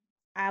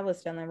I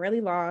was feeling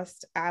really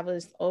lost. I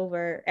was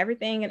over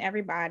everything and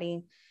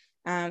everybody.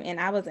 And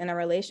I was in a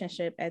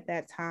relationship at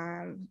that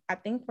time, I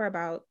think for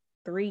about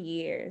 3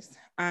 years.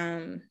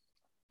 And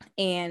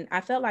I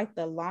felt like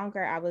the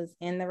longer I was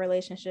in the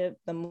relationship,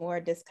 the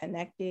more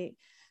disconnected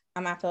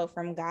I felt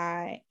from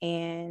God.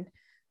 And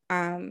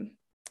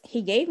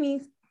he gave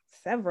me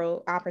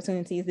several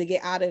opportunities to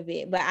get out of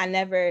it, but I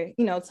never,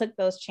 took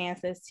those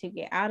chances to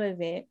get out of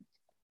it.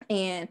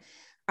 And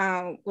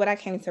what I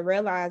came to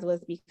realize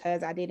was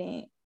because I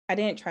didn't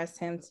trust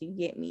him to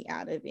get me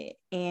out of it.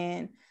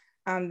 And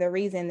the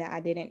reason that I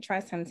didn't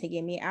trust him to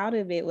get me out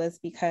of it was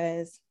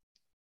because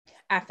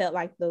I felt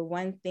like the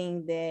one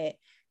thing that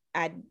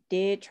I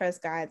did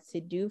trust God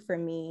to do for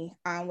me,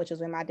 which was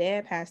when my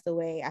dad passed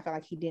away, I felt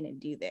like he didn't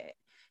do that.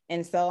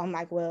 And so I'm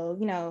like, well,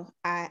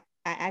 I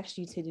asked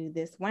you to do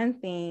this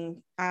one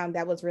thing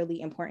that was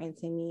really important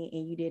to me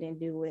and you didn't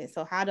do it.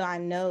 So how do I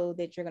know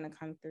that you're going to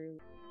come through?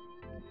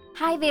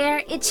 Hi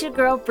there, it's your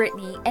girl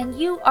Brittany, and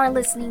you are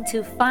listening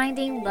to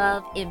Finding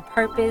Love in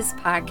Purpose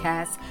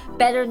podcast,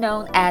 better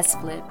known as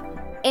Flip.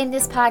 In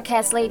this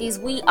podcast, ladies,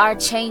 we are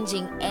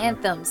changing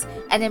anthems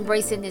and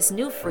embracing this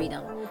new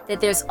freedom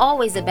that there's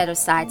always a better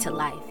side to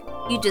life.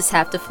 You just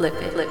have to flip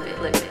it, flip it,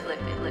 flip it, flip it, flip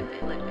it, flip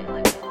it, flip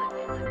it.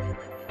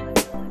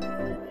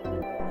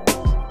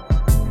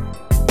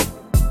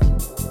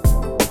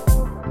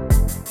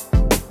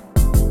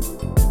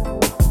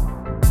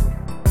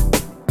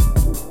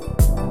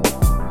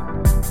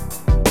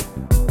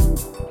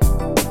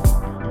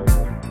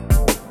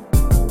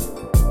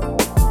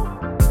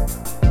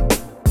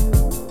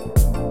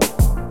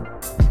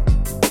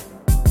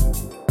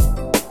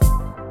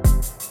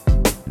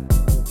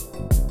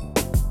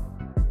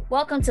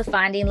 Welcome to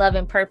Finding Love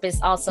and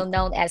Purpose, also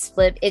known as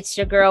Flip. It's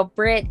your girl,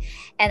 Britt,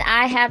 and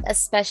I have a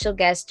special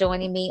guest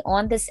joining me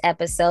on this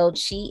episode.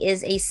 She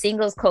is a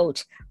singles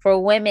coach for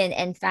women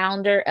and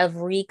founder of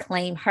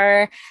Reclaim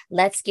Her.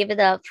 Let's give it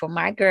up for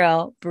my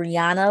girl,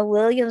 Brianna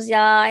Williams,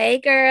 y'all. Hey,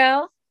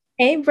 girl.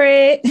 Hey,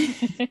 Britt.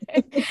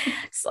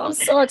 So I'm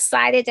so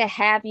excited to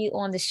have you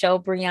on the show,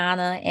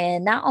 Brianna.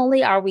 And not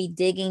only are we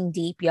digging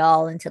deep,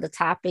 y'all, into the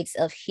topics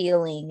of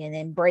healing and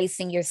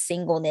embracing your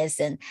singleness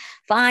and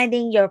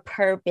finding your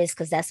purpose,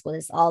 because that's what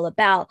it's all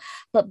about,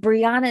 but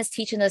Brianna is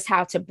teaching us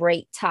how to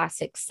break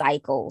toxic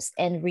cycles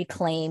and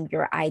reclaim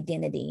your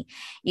identity.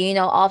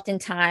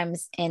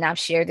 Oftentimes, and I've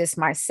shared this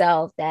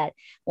myself, that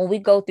when we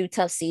go through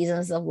tough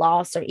seasons of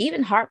loss or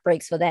even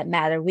heartbreaks for that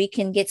matter, we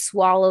can get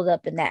swallowed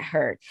up in that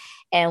hurt.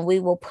 And we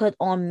will put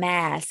on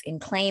masks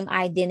and claim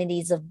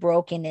identities of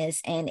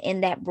brokenness. And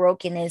in that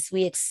brokenness,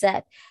 we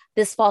accept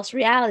this false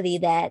reality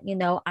that,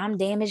 I'm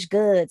damaged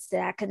goods,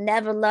 that I could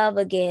never love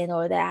again,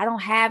 or that I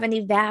don't have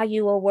any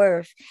value or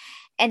worth.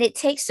 And it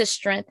takes the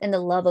strength and the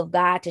love of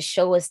God to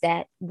show us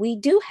that we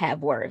do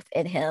have worth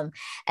in him,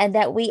 and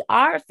that we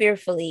are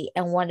fearfully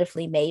and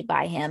wonderfully made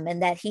by him,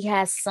 and that he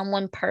has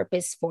someone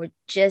purpose for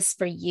just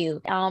for you.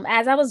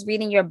 As I was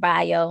reading your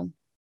bio,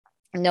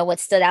 what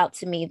stood out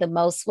to me the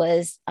most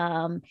was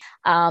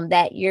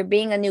that you're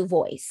being a new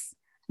voice.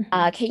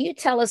 Can you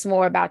tell us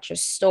more about your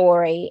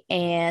story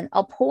and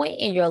a point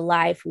in your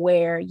life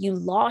where you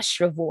lost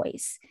your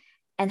voice,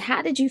 and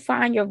how did you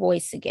find your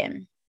voice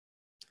again?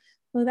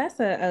 Well, that's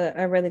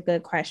a really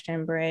good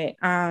question, Britt.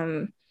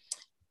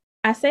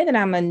 I say that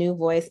I'm a new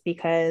voice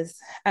because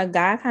a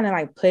guy kind of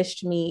like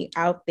pushed me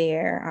out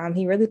there.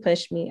 He really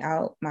pushed me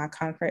out my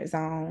comfort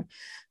zone.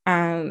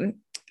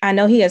 I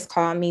know he has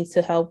called me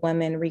to help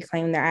women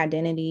reclaim their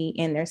identity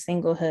in their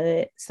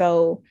singlehood.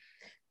 So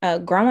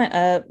growing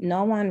up,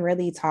 no one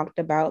really talked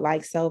about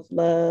like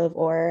self-love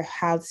or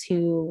how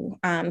to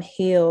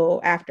heal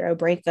after a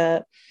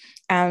breakup.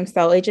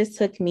 So it just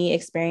took me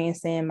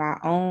experiencing my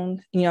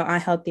own,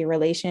 unhealthy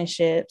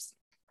relationships,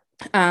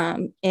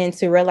 and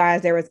to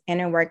realize there was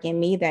inner work in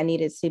me that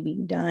needed to be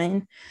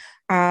done.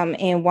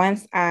 And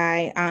once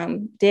I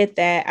did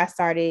that,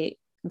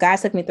 God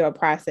took me through a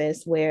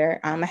process where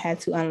I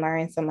had to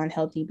unlearn some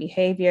unhealthy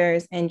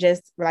behaviors and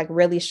just like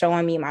really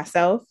showing me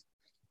myself.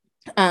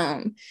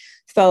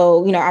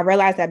 So, I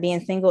realized that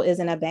being single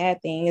isn't a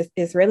bad thing.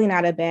 It's really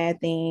not a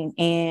bad thing.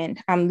 And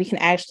we can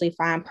actually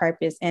find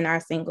purpose in our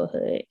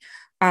singlehood.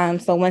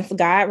 So once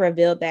God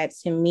revealed that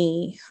to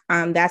me,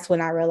 that's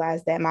when I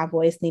realized that my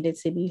voice needed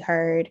to be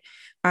heard,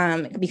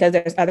 because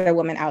there's other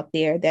women out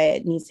there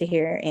that need to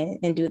hear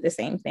and do the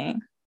same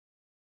thing.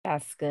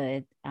 That's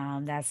good.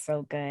 That's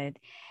so good.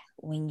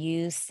 When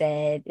you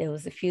said, it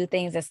was a few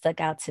things that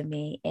stuck out to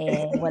me.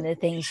 And one of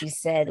the things you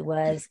said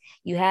was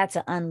you had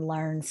to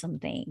unlearn some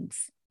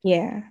things.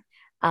 Yeah.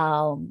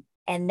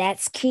 And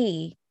that's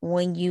key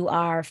when you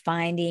are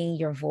finding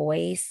your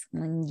voice,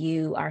 when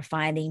you are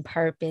finding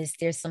purpose.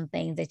 There's some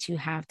things that you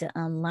have to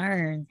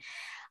unlearn.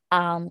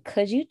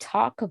 Could you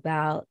talk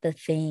about the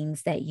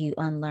things that you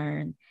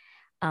unlearned?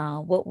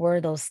 What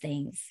were those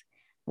things?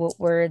 What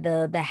were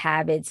the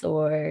habits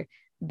or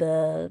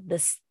the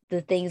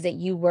things that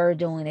you were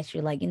doing that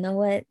you're like, you know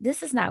what,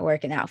 this is not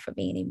working out for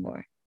me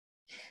anymore?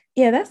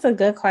 Yeah, that's a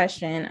good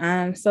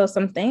question. So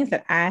some things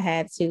that I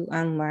had to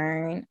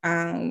unlearn.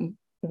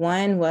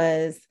 One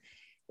was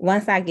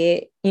once I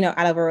get,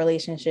 out of a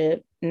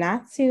relationship,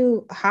 not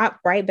to hop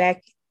right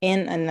back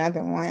in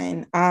another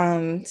one,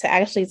 to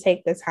actually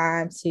take the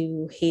time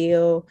to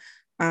heal,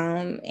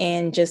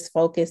 and just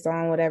focus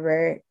on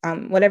whatever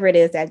it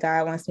is that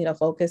God wants me to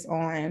focus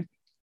on.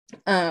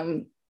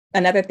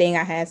 Another thing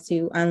I had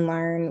to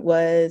unlearn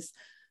was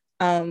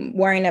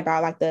worrying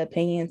about like the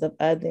opinions of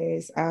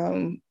others.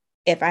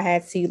 If I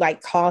had to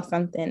like call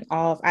something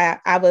off,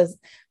 I was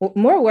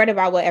more worried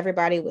about what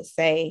everybody would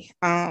say.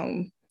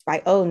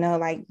 Like, oh no,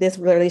 like this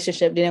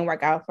relationship didn't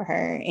work out for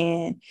her.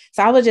 And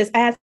so I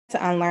had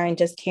to unlearn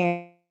just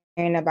caring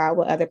about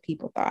what other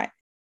people thought.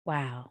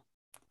 Wow.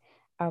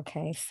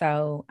 Okay,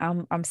 so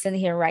I'm sitting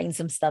here writing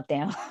some stuff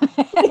down.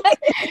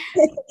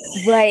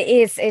 But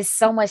it's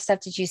so much stuff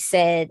that you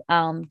said,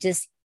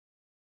 just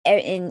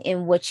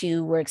in what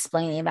you were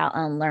explaining about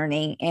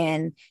unlearning,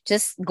 and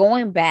just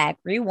going back,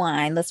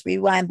 let's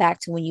rewind back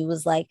to when you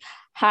was like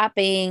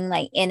hopping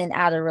like in and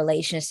out of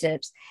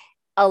relationships.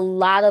 A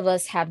lot of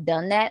us have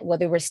done that,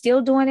 whether we're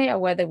still doing it or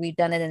whether we've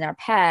done it in our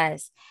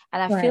past.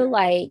 And I Right. feel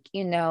like,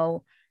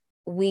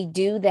 we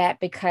do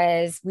that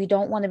because we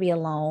don't want to be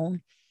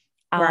alone.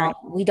 Right.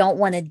 We don't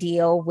want to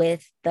deal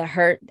with the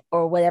hurt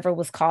or whatever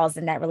was caused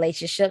in that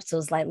relationship. So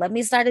it's like, let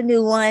me start a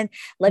new one.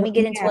 Let me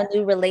get into a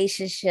new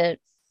relationship.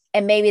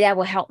 And maybe that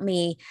will help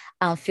me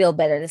feel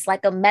better. It's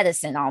like a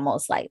medicine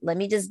almost. Like, let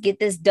me just get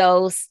this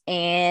dose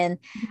and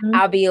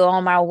I'll be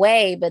on my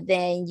way. But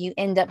then you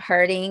end up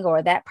hurting,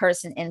 or that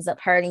person ends up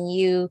hurting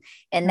you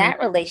in that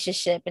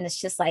relationship. And it's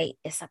just like,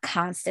 it's a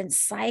constant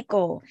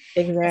cycle.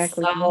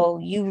 Exactly. So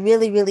you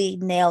really, really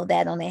nailed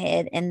that on the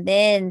head. And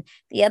then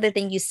the other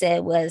thing you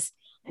said was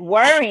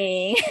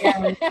worrying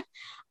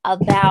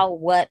about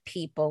what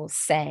people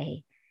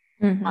say.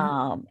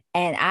 And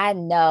I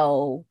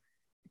know,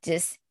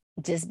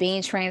 just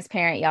being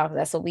transparent, y'all, because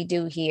that's what we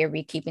do here.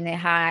 We're keeping it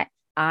hot,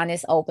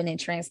 honest, open, and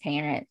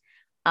transparent.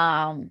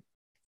 I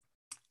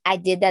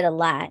did that a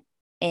lot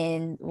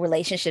in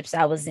relationships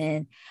I was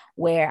in,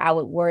 where I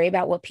would worry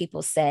about what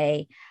people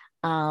say.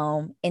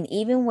 And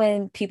even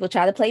when people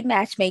try to play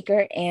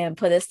matchmaker and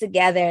put us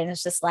together, and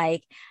it's just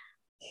like,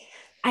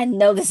 I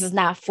know this is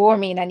not for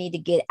me and I need to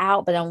get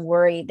out, but I'm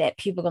worried that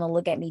people are going to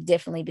look at me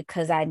differently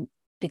because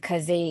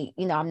they,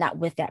 I'm not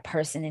with that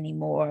person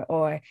anymore,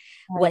 or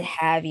what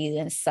have you.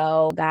 And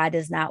so God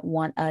does not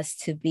want us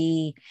to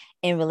be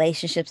in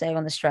relationships that are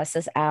going to stress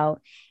us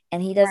out.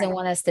 And he doesn't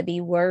want us to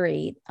be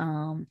worried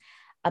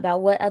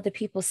about what other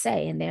people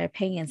say and their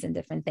opinions and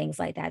different things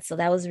like that. So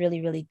that was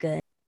really, really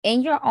good.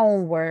 In your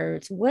own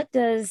words, what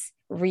does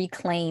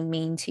reclaim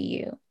mean to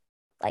you?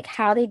 Like,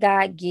 how did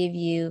God give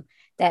you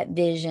that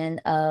vision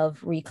of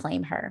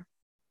reclaim her?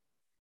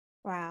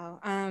 Wow.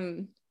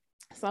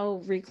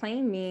 So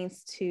reclaim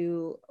means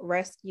to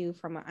rescue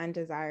from an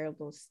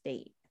undesirable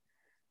state.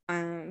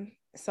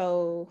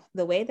 So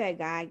the way that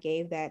God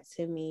gave that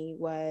to me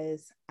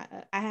was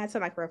I had to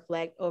like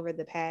reflect over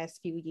the past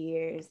few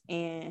years,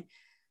 and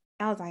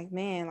I was like,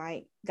 man,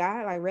 like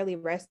God like really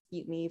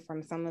rescued me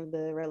from some of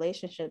the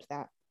relationships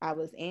that I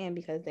was in,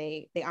 because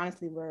they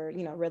honestly were,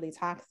 really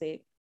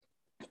toxic.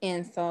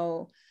 And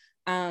so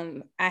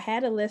I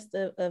had a list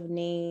of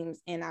names,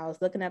 and I was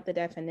looking up the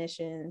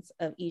definitions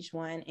of each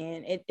one,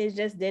 and it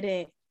just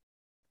didn't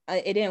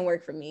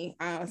work for me.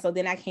 So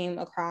then I came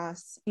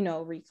across,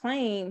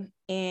 reclaim,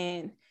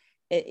 and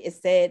it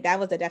said that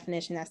was the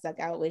definition that stuck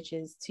out, which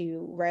is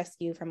to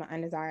rescue from an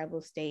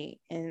undesirable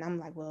state. And I'm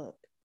like, well,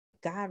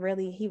 God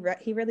really, he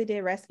really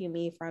did rescue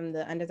me from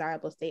the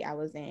undesirable state I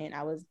was in.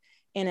 I was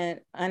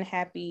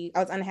unhappy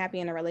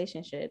in a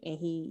relationship, and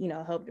he,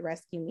 helped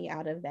rescue me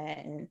out of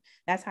that. And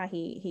that's how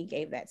he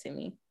gave that to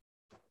me.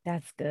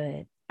 That's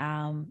good.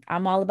 I'm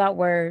all about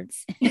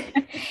words.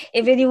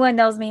 If anyone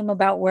knows me, I'm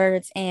about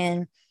words.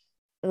 And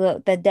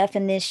the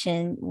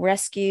definition,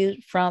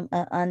 rescued from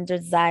an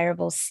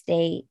undesirable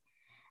state.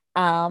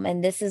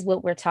 And this is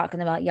what we're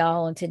talking about,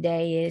 y'all, and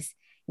today is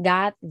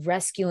God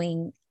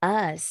rescuing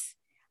us.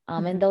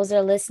 And those that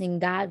are listening,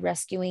 God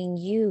rescuing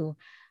you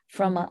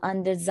from an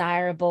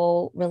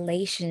undesirable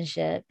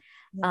relationship,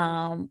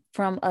 from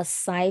a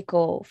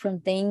cycle, from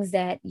things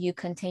that you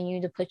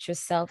continue to put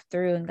yourself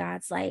through. And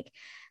God's like,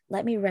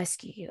 let me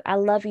rescue you. I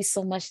love you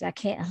so much that I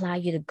can't allow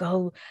you to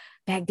go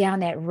back down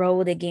that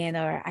road again,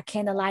 or I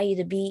can't allow you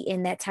to be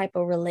in that type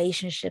of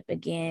relationship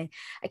again.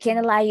 I can't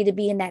allow you to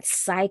be in that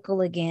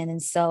cycle again.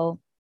 And so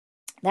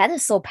that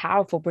is so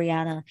powerful,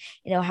 Brianna,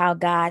 how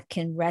God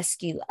can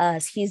rescue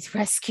us. He's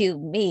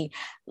rescued me,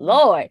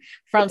 Lord,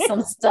 from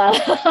some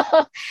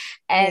stuff.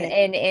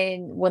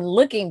 And when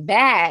looking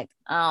back,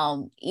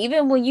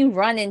 even when you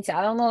run into,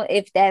 I don't know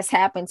if that's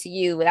happened to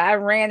you, but I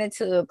ran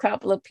into a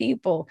couple of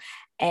people,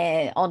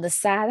 and on the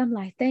side, I'm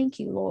like, thank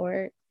you,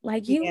 Lord.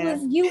 Like you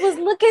was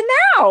looking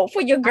out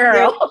for your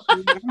girl.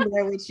 I'm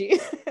there with you.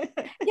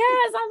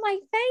 Yes, I'm like,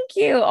 thank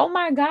you. Oh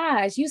my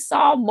gosh, you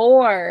saw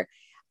more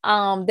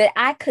that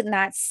I could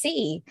not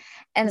see.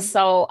 And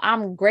so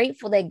I'm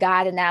grateful that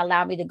God did not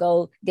allow me to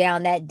go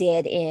down that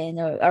dead end,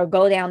 or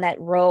go down that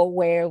road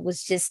where it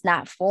was just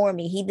not for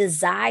me. He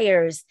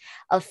desires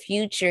a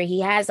future.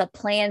 He has a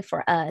plan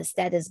for us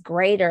that is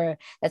greater,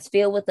 that's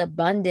filled with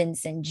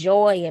abundance and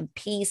joy and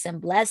peace and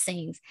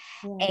blessings.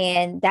 Yeah.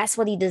 And that's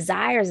what he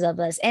desires of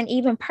us, and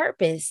even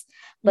purpose.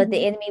 But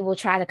the enemy will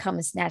try to come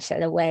and snatch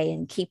that away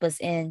and keep us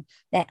in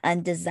that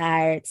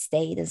undesired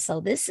state. And so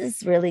this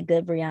is really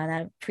good, Brianna.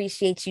 I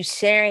appreciate you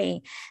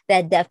sharing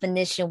that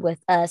definition with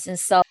us. And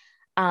so,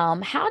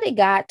 how did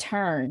God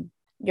turn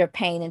your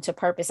pain into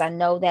purpose? I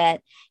know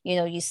that,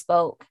 you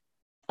spoke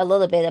a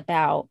little bit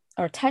about,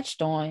 or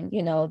touched on,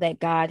 that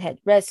God had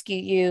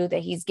rescued you,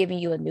 that he's giving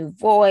you a new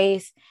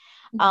voice.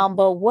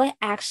 But what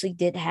actually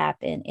did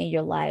happen in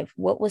your life?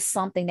 What was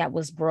something that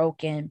was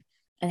broken,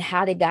 and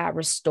how did God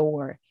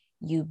restore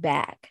you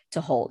back to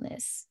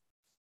wholeness?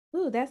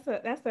 Ooh, that's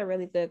a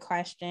really good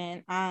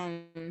question.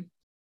 I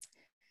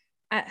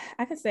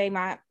could say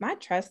my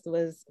trust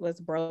was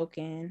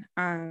broken.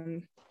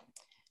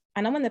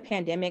 I know when the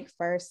pandemic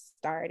first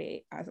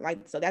started,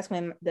 so that's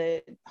when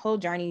the whole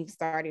journey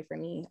started for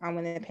me.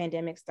 When the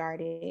pandemic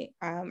started,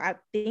 I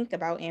think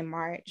about in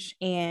March,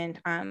 and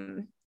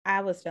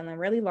I was feeling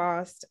really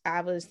lost.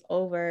 I was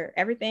over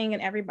everything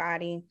and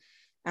everybody.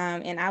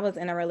 And I was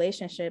in a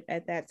relationship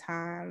at that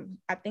time,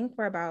 I think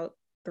for about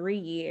 3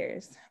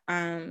 years.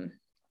 And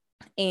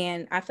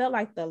I felt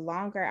like the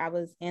longer I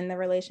was in the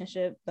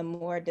relationship, the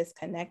more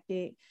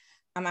disconnected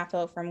I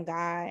felt from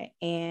God.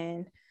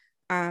 And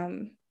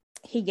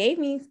he gave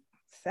me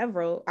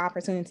several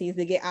opportunities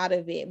to get out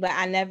of it, but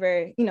I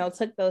never,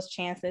 took those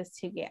chances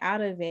to get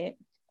out of it.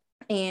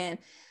 And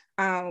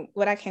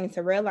what I came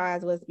to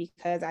realize was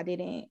because I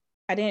didn't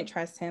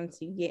trust him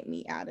to get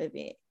me out of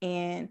it.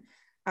 And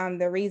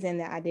the reason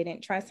that I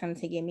didn't trust him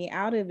to get me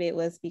out of it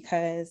was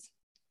because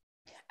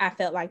I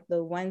felt like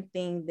the one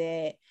thing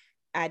that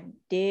I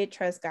did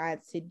trust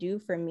God to do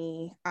for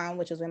me,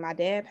 which was when my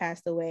dad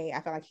passed away,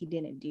 I felt like he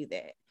didn't do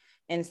that.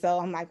 And so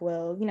I'm like,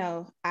 well,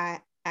 I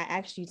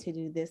asked you to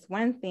do this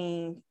one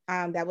thing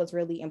that was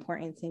really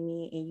important to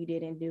me, and you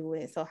didn't do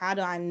it. So how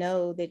do I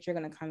know that you're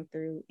going to come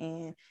through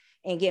and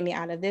get me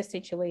out of this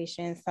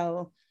situation?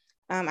 So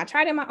I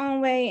tried it my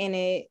own way, and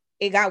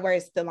it got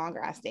worse the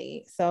longer I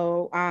stayed.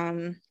 So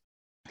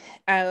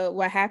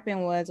what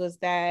happened was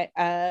that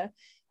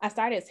I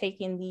started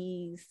taking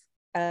these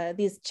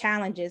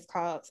challenges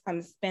called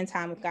spend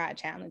time with God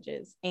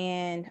challenges.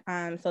 And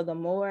so the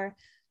more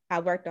I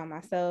worked on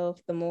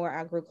myself, the more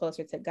I grew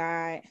closer to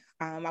God.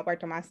 I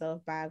worked on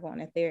myself by going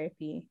to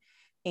therapy.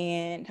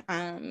 And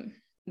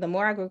the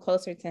more I grew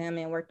closer to him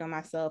and worked on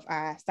myself,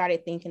 I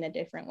started thinking a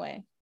different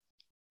way.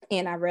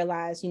 And I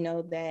realized,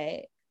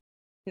 that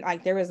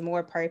like there was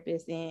more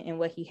purpose in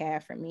what he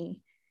had for me.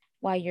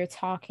 While you're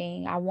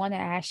talking, I want to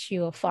ask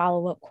you a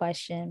follow-up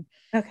question.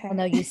 Okay. I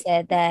know you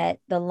said that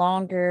the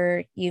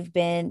longer you've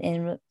been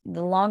in,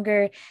 the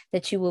longer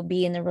that you will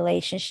be in the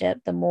relationship,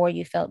 the more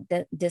you felt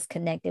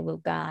disconnected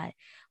with God.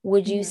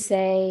 Would you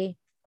say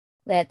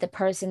that the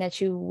person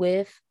that you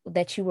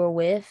were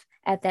with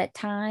at that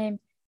time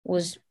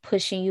was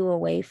pushing you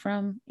away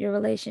from your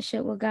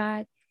relationship with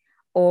God?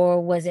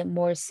 Or was it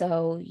more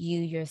so you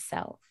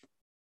yourself?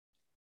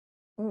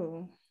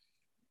 Ooh,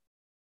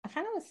 I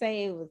kind of would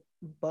say it was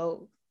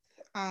both.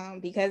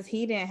 Because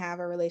he didn't have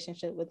a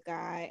relationship with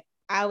God,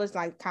 I was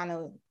like kind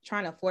of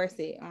trying to force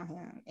it on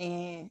him,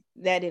 and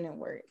that didn't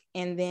work.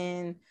 And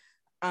then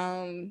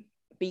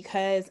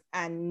because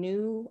I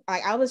knew,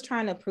 like, I was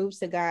trying to prove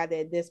to God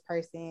that this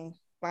person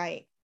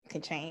like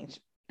could change.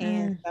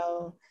 And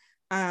so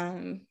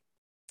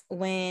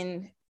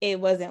when it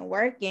wasn't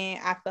working,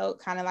 I felt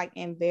kind of like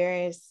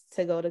embarrassed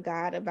to go to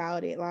God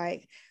about it,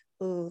 like,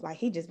 ooh, like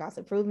he just about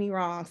to prove me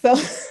wrong. So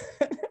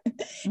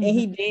and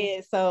he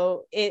did.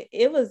 So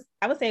it was,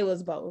 I would say it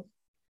was both.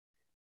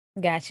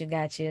 Got you.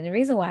 And the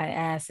reason why I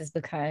asked is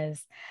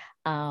because,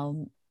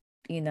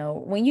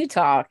 when you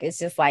talk, it's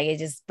just like, it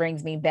just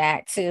brings me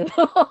back to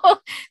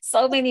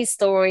so many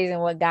stories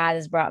and what God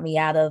has brought me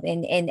out of.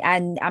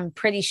 And I'm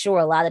pretty sure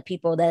a lot of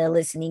people that are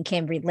listening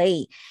can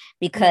relate,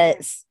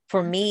 because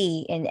for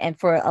me and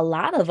for a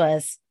lot of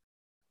us,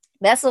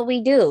 that's what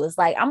we do. It's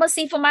like, I'm going to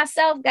see for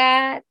myself,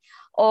 God,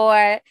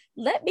 or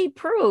let me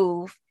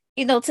prove,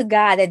 to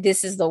God that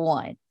this is the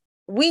one.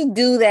 We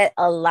do that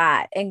a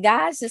lot. And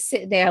God's just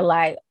sitting there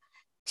like,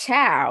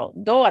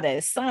 child,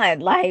 daughter,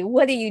 son, like,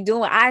 what are you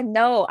doing? I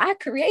know I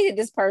created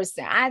this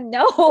person. I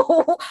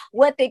know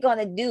what they're going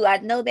to do. I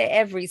know their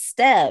every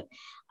step.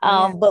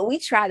 But we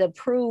try to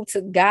prove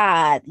to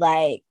God,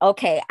 like,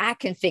 okay, I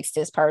can fix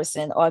this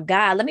person, or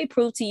God, let me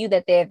prove to you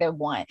that they're the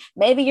one.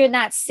 Maybe you're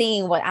not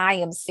seeing what I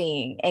am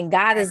seeing. And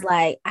God is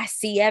like, I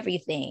see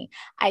everything.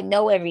 I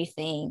know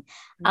everything.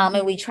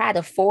 And we try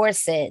to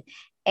force it.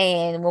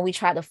 And when we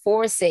try to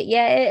force it,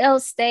 it'll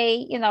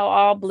stay,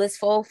 all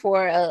blissful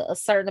for a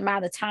certain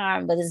amount of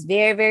time, but it's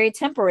very, very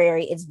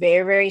temporary. It's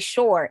very, very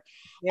short.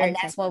 And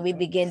that's when we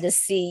begin to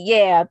see,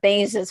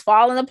 things just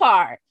falling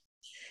apart.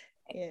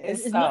 Yeah, And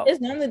so, it's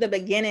normally the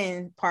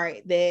beginning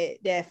part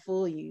that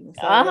fool you.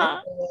 So that's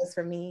uh-huh. what it was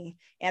for me.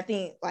 And I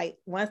think like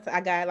once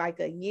I got like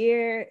a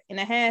year and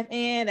a half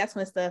in, that's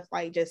when stuff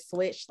like just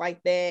switched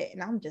like that.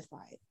 And I'm just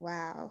like,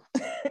 wow.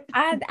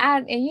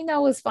 And you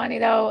know what's funny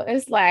though?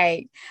 It's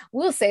like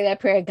we'll say that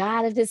prayer,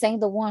 God, if this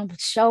ain't the one,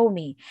 show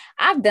me.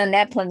 I've done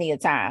that plenty of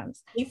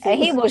times. Me And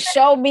too. he will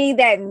show me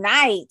that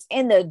night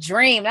in the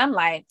dream. I'm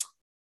like,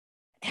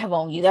 come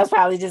on, you. That's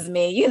probably just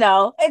me, and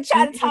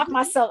try to talk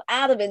myself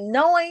out of it,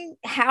 knowing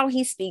how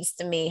he speaks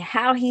to me,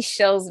 how he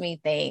shows me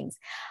things.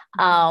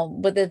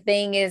 But the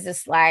thing is,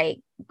 it's like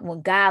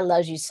when God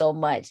loves you so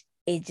much,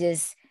 he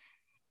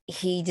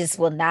just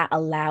will not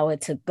allow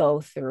it to go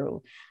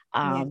through.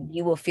 Yeah.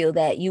 You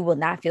will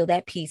not feel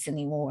that peace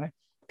anymore.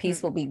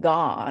 Peace will be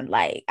gone,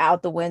 like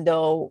out the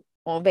window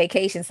on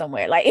vacation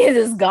somewhere. Like it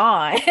is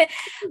gone. Yeah.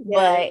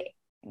 But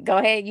go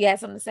ahead. You had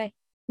something to say?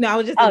 No, I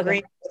was just Okay.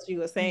 agreeing with what you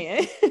were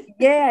saying.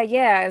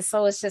 Yeah.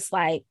 So it's just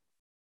like,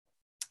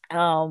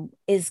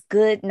 it's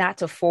good not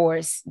to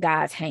force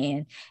God's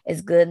hand.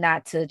 It's good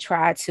not to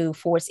try to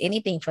force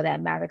anything for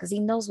that matter, because he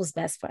knows what's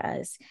best for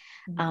us.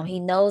 He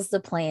knows the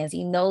plans,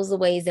 he knows the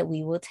ways that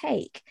we will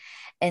take.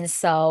 And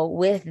so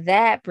with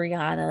that,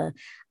 Brianna,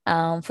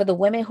 for the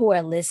women who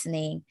are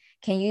listening,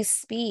 can you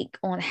speak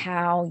on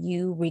how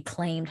you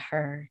reclaimed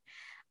her,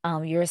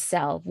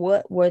 yourself?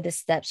 What were the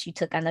steps you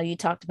took? I know you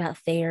talked about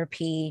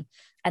therapy.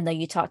 I know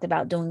you talked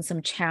about doing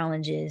some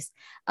challenges,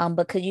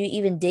 but could you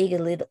even dig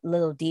a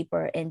little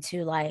deeper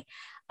into like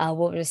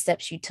what were the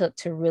steps you took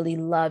to really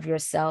love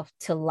yourself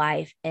to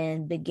life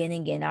and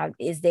beginning again?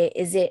 Is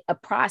it a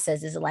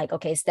process? Is it like,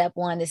 okay, step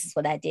one, this is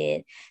what I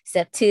did.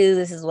 Step two,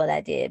 this is what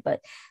I did.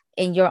 But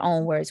in your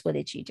own words, what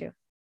did you do?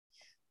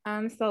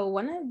 So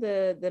one of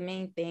the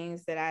main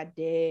things that I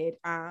did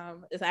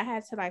is I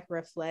had to like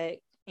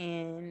reflect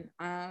and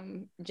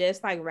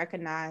just like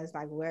recognize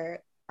like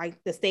where like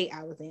the state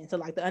I was in. So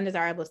like the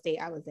undesirable state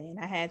I was in.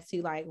 I had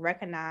to like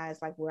recognize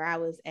like where I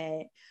was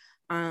at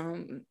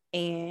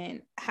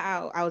and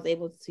how I was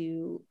able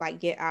to like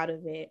get out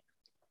of it.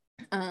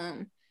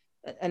 Um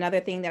Another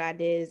thing that I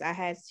did is I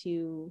had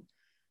to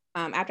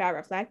after I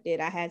reflected,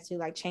 I had to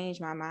like change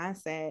my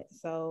mindset.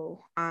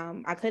 So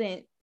I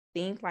couldn't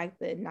think like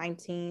the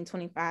 19,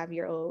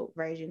 25-year-old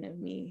version of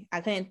me.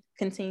 I couldn't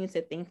continue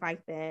to think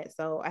like that.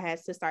 So I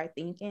had to start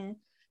thinking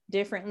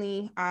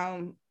differently.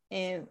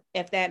 And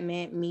if that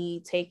meant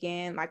me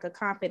taking like a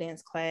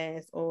confidence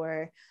class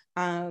or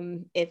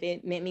if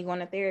it meant me going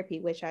to therapy,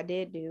 which I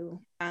did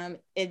do,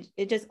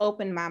 it just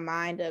opened my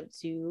mind up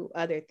to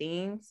other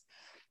things.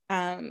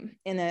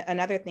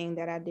 Another thing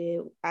that I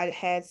did, I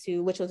had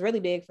to, which was really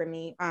big for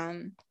me,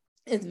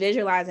 is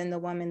visualizing the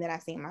woman that I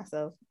see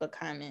myself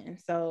becoming.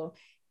 So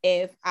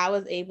if I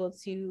was able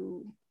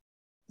to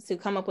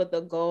come up with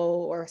a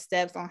goal or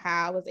steps on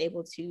how I was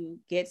able to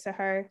get to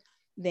her,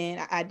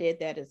 then I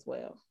did that as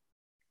well.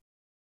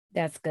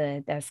 That's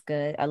good. That's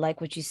good. I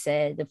like what you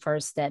said. The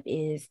first step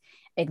is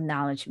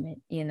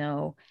acknowledgement,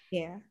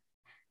 Yeah.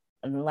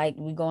 like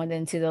we going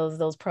into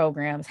those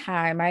programs.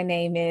 Hi, my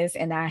name is,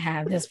 and I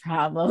have this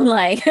problem.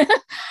 Like,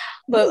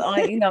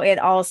 but in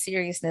all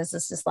seriousness,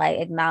 it's just like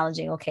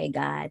acknowledging, okay,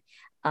 God,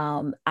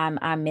 I'm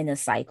in a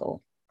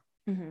cycle.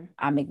 Mm-hmm.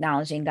 I'm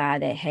acknowledging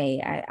God that,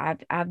 hey,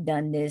 I've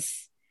done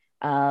this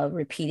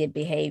repeated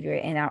behavior,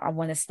 and I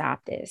want to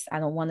stop this. I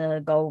don't want to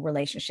go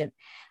relationship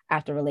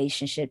after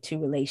relationship to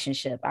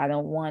relationship. I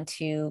don't want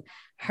to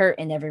hurt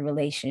in every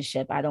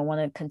relationship. I don't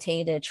want to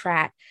continue to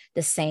attract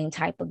the same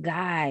type of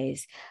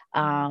guys.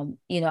 I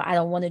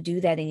don't want to do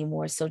that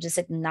anymore. So just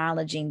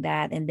acknowledging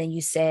that. And then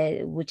you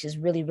said, which is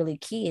really, really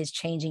key, is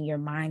changing your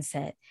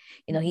mindset.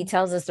 He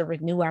tells us to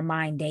renew our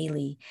mind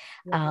daily.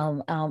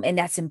 And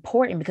that's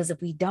important, because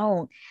if we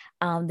don't,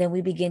 then we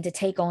begin to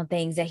take on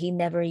things that he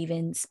never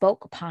even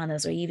spoke upon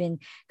us or even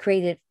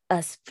created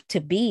us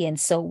to be. And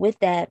so with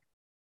that,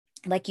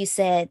 like you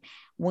said,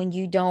 when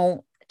you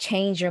don't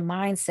change your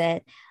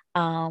mindset,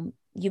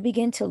 you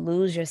begin to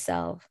lose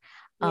yourself,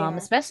 Yeah.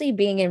 especially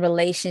being in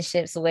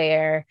relationships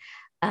where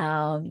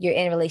you're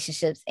in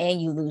relationships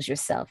and you lose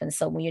yourself. And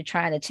so when you're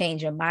trying to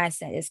change your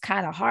mindset, it's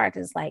kind of hard,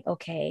 because it's like,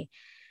 okay,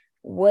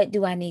 what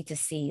do I need to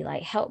see?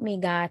 Like, help me,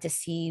 God, to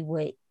see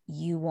what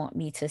you want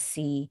me to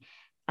see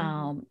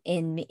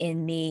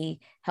in me.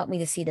 Help me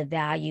to see the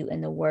value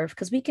and the worth,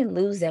 because we can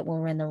lose that when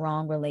we're in the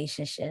wrong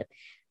relationship.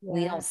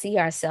 We Yeah. don't see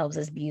ourselves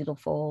as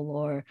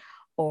beautiful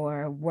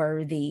or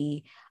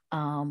worthy,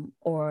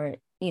 or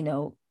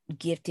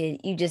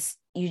gifted. You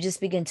just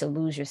begin to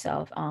lose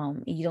yourself.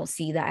 You don't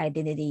see the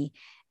identity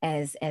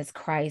as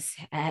Christ,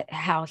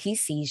 how he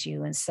sees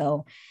you. And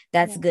so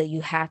that's Yeah. good. You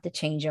have to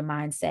change your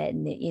mindset,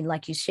 and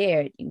like you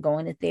shared,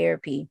 going to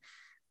therapy,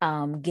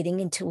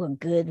 getting into a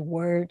good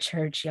word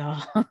church,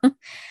 y'all.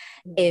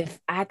 Yeah. If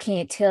I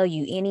can't tell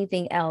you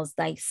anything else,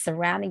 like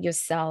surrounding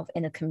yourself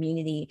in a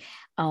community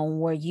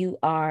where you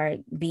are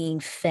being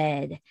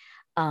fed,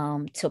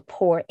 to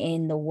pour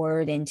in the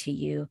word into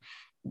you,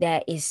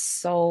 that is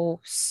so,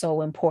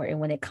 so important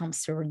when it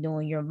comes to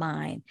renewing your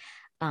mind.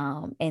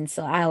 And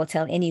so I will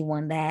tell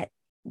anyone that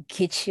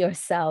get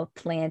yourself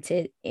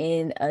planted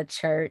in a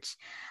church,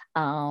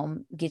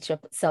 get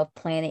yourself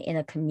planted in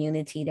a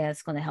community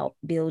that's going to help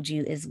build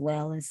you as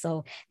well. And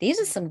so these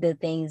are some good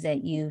things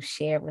that you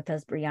shared with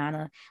us,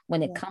 Brianna,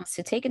 when it comes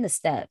to taking the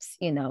steps,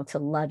 to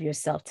love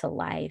yourself to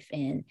life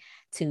and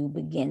to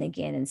begin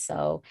again. And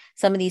so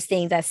some of these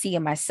things I see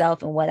in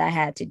myself and what I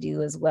had to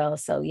do as well.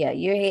 So yeah,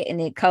 you're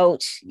hitting it,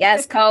 coach.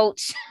 Yes,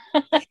 coach.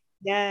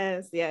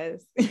 Yes.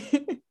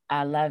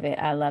 I love it.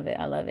 I love it.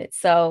 I love it.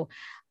 So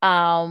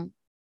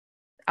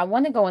I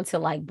want to go into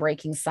like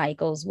breaking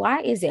cycles.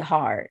 Why is it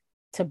hard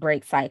to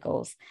break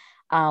cycles?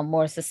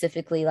 More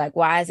specifically, like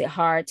why is it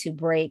hard to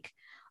break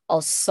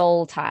a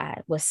soul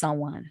tie with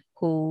someone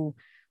who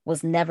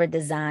was never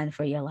designed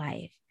for your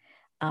life?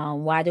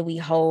 Why do we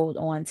hold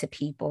on to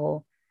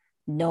people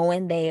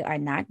knowing they are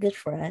not good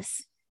for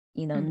us,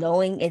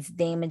 knowing it's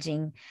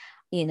damaging,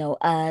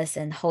 us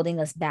and holding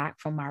us back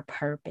from our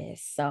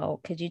purpose? So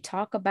could you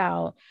talk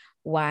about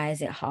why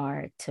is it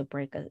hard to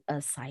break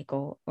a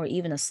cycle or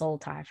even a soul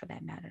tie for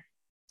that matter?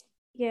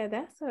 Yeah,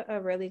 that's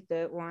a really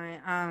good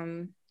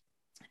one.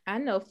 I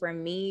know for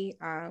me,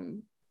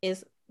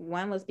 is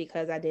one was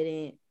because I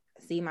didn't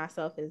see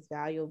myself as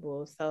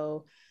valuable.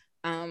 So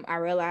I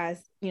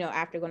realized,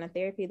 after going to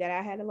therapy that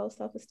I had a low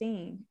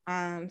self-esteem.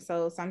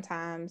 So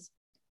sometimes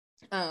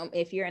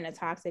if you're in a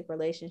toxic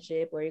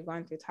relationship or you're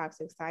going through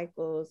toxic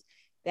cycles,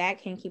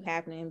 that can keep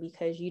happening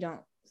because you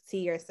don't see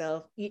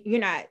yourself, you're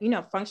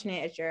not,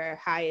 functioning at your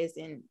highest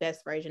and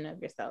best version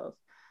of yourself.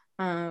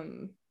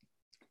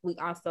 We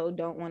also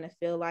don't want to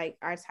feel like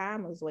our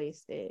time was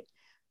wasted.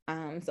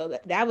 So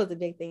that was a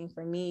big thing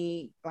for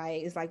me.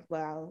 Like, it's like,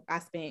 well, I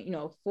spent,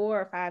 4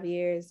 or 5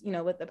 years,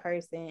 with the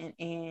person,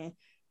 and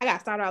I got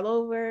to start all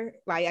over.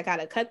 Like, I got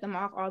to cut them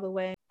off all the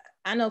way.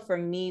 I know for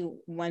me,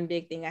 one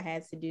big thing I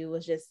had to do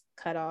was just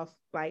cut off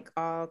like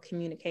all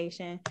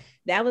communication.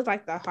 That was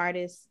like the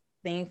hardest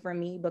thing for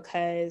me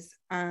because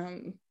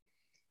I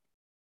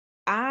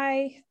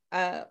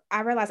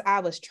realized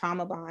I was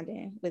trauma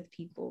bonding with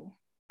people.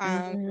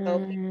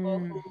 So people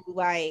who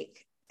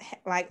like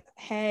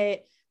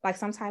had like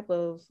some type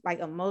of like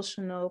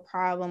emotional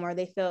problem, or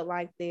they felt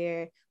like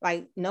they're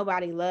like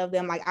nobody loved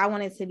them. Like I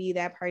wanted to be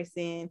that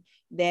person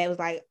that was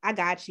like, I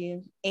got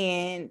you.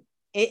 And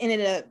it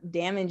ended up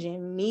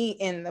damaging me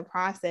in the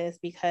process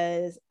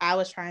because I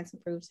was trying to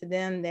prove to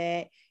them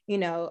that,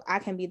 I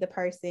can be the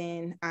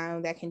person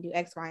that can do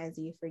X, Y, and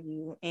Z for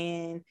you.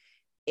 And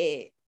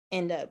it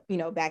end up,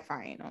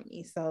 backfiring on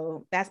me.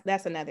 So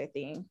that's another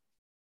thing.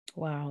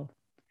 Wow.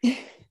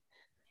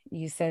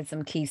 You said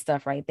some key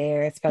stuff right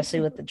there, especially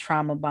with the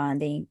trauma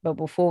bonding. But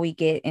before we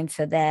get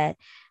into that,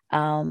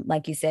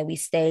 like you said, we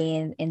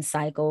stay in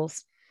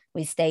cycles.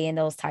 We stay in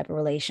those type of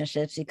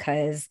relationships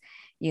because,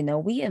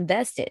 we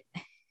invested.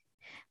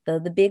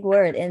 The big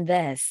word,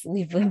 invest.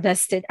 We've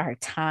invested our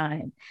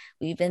time.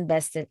 We've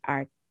invested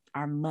our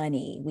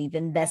money. We've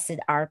invested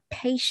our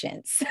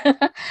patience.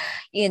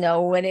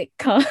 When it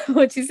comes,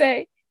 what you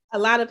say? A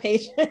lot of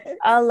patience.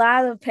 A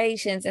lot of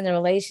patience in the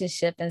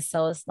relationship. And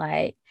so it's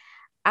like,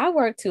 I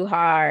work too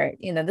hard.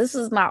 This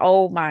is my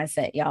old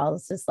mindset, y'all.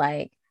 It's just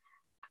like,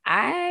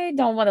 I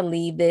don't want to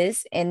leave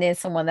this. And then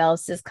someone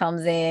else just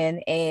comes in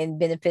and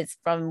benefits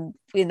from,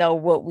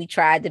 what we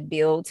tried to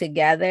build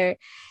together.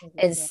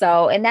 And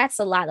so, and that's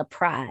a lot of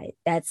pride.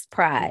 That's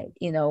pride,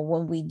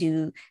 when we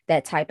do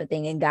that type of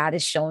thing. And God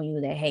is showing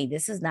you that, hey,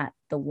 this is not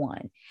the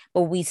one.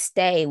 But we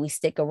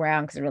stick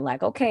around because we're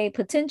like, okay,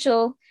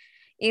 potential,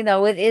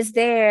 it is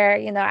there.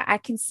 I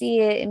can see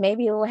it, and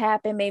maybe it will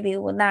happen, maybe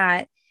it will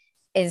not.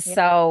 And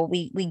so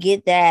we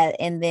get that.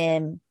 And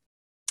then,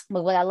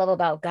 but what I love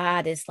about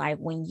God is like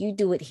when you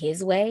do it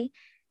his way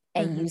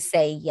and you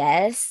say,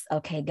 yes,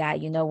 okay,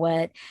 God, you know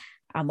what?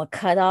 I'm going to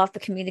cut off the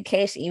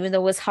communication, even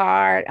though it's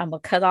hard. I'm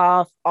going to cut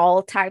off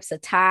all types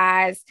of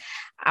ties.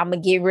 I'm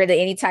going to get rid of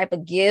any type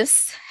of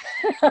gifts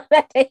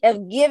that they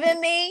have given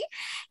me,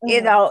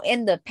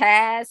 in the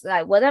past,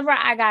 like whatever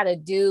I got to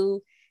do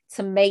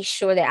to make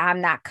sure that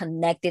I'm not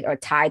connected or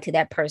tied to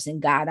that person,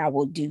 God, I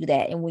will do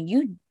that. And when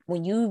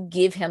you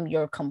give him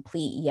your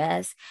complete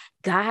yes,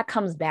 God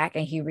comes back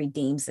and he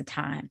redeems the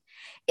time.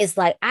 It's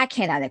like, I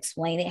cannot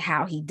explain it,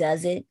 how he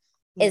does it.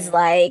 Yeah. It's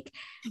like,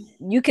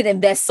 you can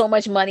invest so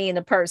much money in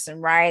a person,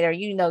 right? Or,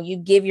 you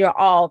give your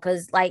all,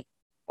 because like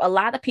a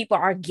lot of people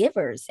are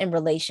givers in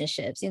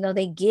relationships.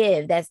 They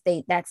give, that's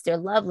their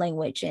love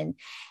language. And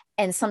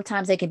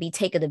sometimes they can be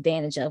taken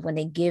advantage of when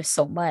they give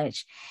so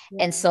much.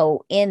 Yeah. And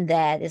so in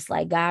that, it's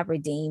like God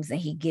redeems and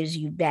he gives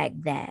you back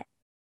that.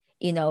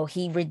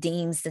 He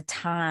redeems the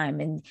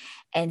time,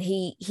 and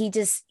he's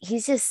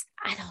just,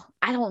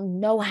 I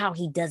don't know how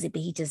he does it,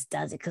 but he just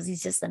does it because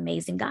he's just an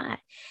amazing God.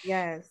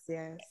 Yes.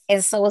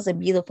 And so it's a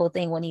beautiful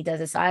thing when he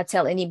does it. So I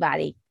tell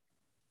anybody,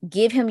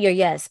 give him your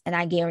yes, and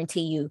I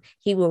guarantee you,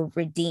 he will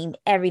redeem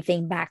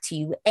everything back to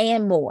you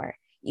and more.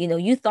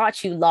 You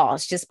thought you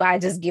lost just by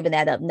just giving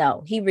that up.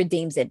 No, he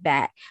redeems it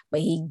back,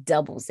 but he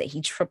doubles it. He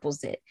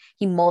triples it.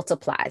 He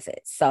multiplies it.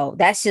 So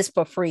that's just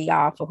for free,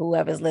 y'all, for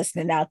whoever's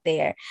listening out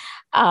there.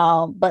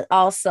 But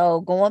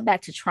also going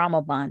back to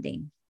trauma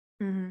bonding.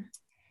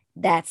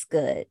 That's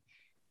good.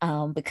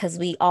 Because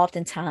we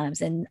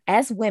oftentimes, and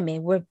as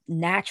women, we're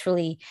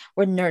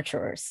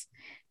nurturers.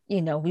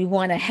 We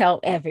want to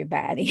help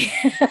everybody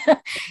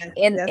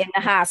in the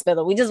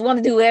hospital. We just want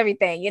to do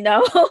everything.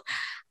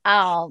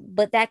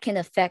 But that can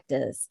affect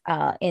us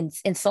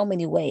in so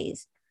many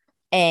ways.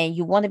 And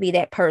you want to be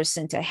that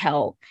person to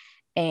help.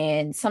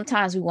 And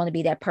sometimes we want to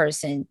be that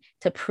person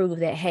to prove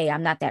that, hey,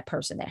 I'm not that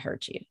person that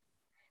hurt you.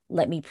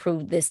 Let me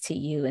prove this to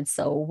you. And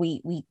so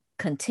we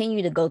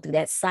continue to go through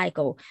that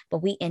cycle, but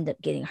we end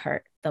up getting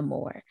hurt the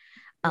more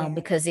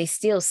because they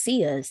still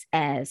see us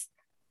as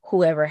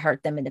whoever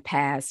hurt them in the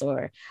past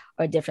or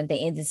different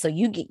things. And so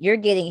you're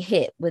getting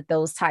hit with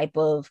those type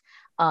of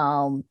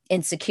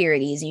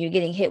insecurities, and you're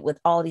getting hit with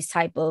all these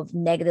type of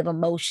negative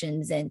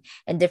emotions and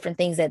different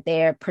things that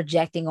they're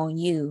projecting on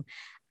you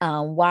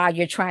while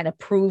you're trying to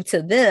prove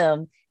to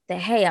them that,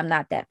 hey, I'm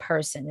not that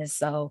person. And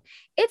so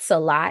it's a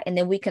lot. And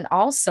then we can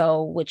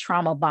also with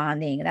trauma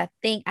bonding, and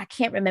I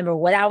can't remember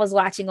what I was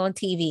watching on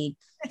TV.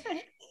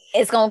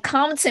 It's going to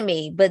come to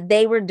me, but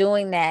they were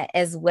doing that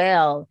as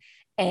well.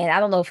 And I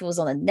don't know if it was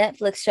on a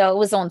Netflix show, it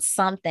was on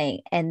something,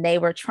 and they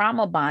were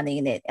trauma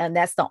bonding it. And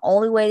that's the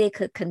only way they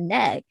could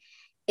connect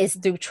is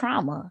through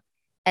trauma.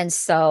 And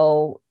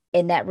so,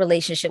 and that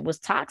relationship was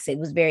toxic, it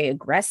was very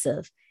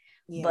aggressive,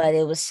 but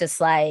it was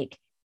just like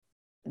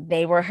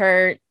they were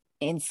hurt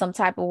in some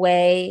type of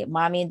way.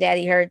 Mommy and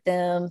daddy hurt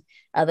them.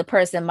 Other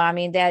person,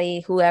 mommy and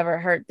daddy, whoever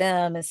hurt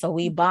them. And so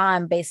we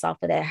bond based off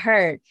of that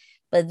hurt,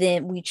 but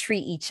then we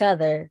treat each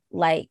other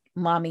like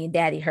mommy and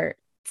daddy hurt.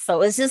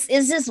 So it's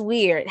just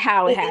weird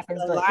how it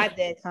happens. A lot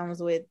that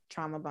comes with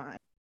trauma bond.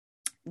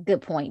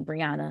 Good point,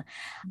 Brianna.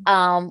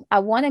 I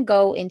want to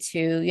go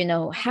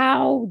into,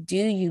 how do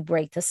you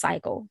break the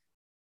cycle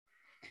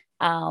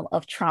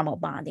of trauma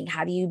bonding?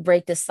 How do you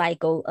break the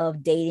cycle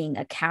of dating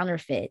a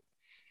counterfeit?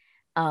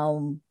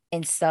 And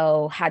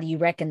so how do you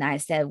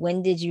recognize that?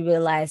 When did you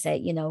realize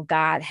that,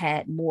 God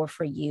had more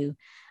for you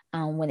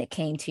when it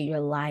came to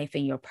your life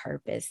and your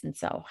purpose? And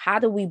so how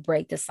do we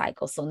break the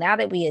cycle? So now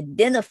that we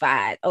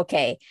identified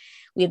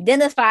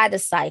the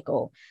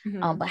cycle,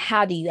 but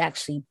how do you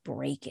actually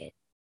break it?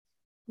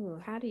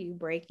 Ooh, how do you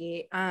break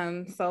it?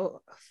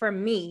 So for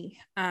me,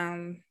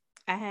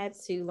 I had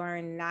to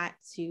learn not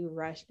to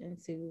rush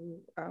into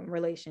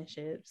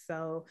relationships.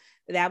 So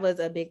that was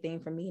a big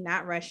thing for me,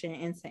 not rushing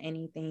into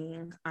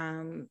anything.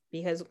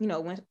 Because,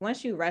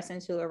 once you rush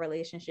into a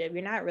relationship,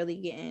 you're not really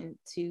getting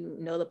to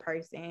know the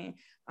person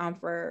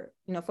for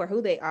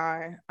who they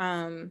are.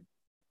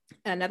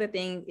 Another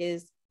thing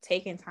is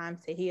taking time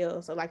to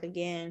heal. So like,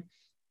 again,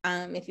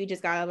 if you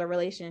just got out of a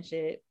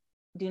relationship,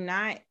 do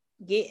not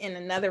get in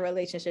another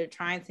relationship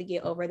trying to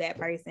get over that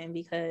person,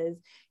 because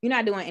you're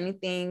not doing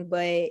anything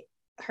but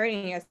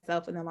hurting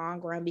yourself in the long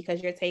run,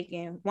 because you're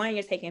taking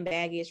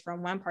baggage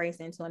from one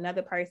person to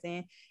another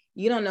person.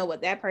 You don't know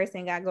what that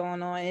person got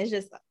going on.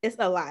 It's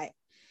a lot.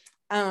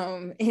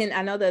 And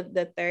I know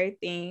the third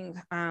thing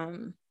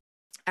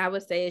I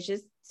would say is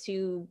just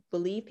to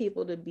believe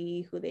people to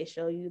be who they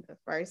show you the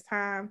first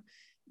time.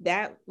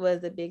 That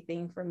was a big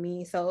thing for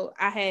me. So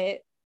I had,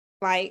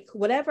 like,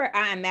 whatever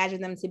I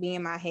imagined them to be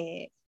in my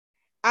head,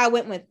 I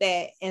went with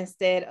that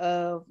instead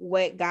of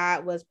what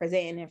God was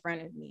presenting in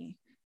front of me.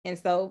 And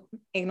so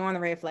ignoring the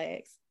red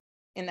flags,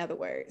 in other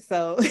words.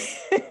 So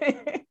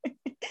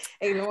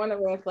ignoring the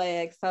red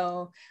flags.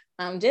 So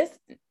just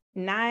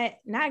not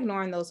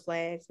ignoring those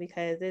flags,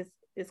 because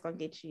it's going to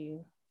get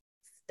you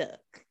stuck,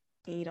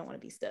 and you don't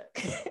want to be stuck.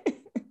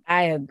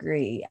 I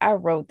agree. I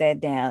wrote that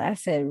down. I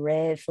said,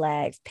 red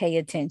flags, pay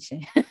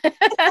attention.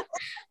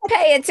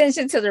 Pay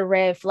attention to the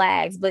red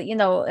flags. But,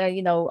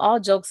 all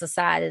jokes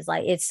aside, is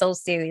like, it's so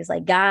serious.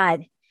 Like,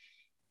 God,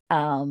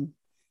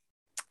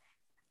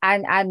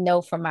 I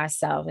know for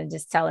myself, and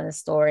just telling the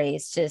story,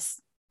 it's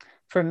just,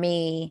 for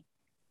me,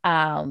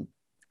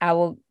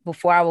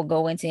 before I will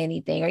go into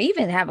anything or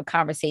even have a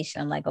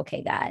conversation, I'm like,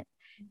 okay, God,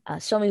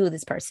 show me who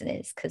this person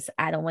is, because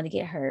I don't want to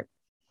get hurt,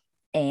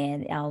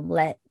 and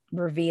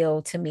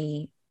reveal to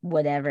me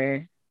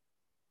whatever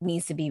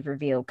needs to be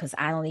revealed, because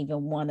I don't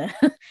even want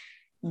to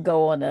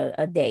go on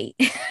a date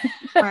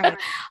right.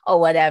 or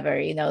whatever,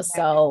 Right.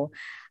 So,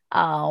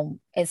 and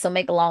so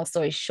make a long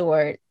story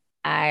short,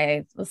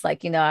 I was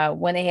like, I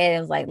went ahead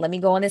and was like, let me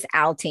go on this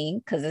outing,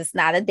 because it's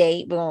not a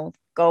date. We're going to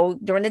go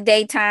during the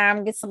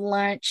daytime, get some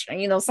lunch,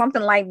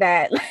 something like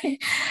that.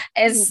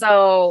 And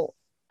so,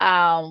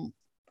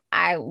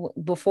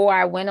 before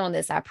I went on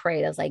this, I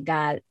prayed. I was like,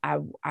 God, I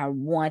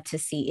want to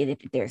see it.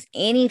 If there's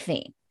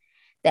anything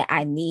that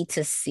I need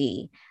to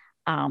see,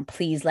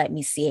 please let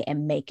me see it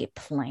and make it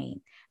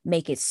plain,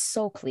 make it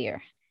so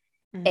clear.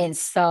 Mm-hmm. And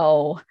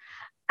so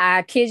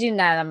I kid you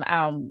not,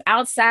 I'm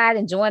outside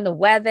enjoying the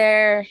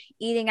weather,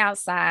 eating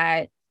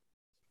outside.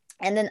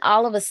 And then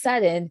all of a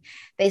sudden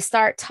they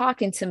start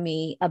talking to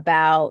me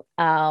about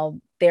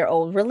their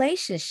old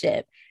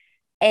relationship.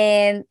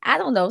 And I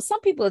don't know, some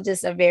people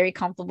just are very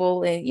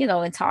comfortable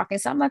in talking.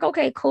 So I'm like,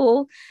 okay,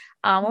 cool.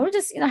 We're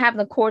just,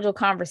 having a cordial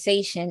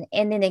conversation.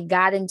 And then it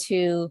got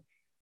into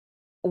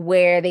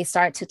where they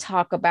start to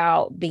talk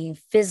about being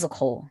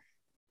physical.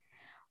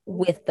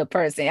 with the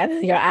person.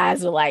 And your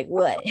eyes were like,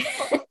 what? And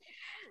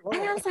I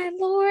Lord. was like,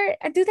 Lord,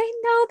 do they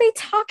know they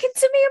talking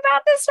to me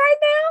about this right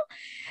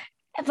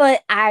now?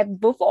 But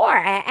before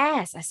I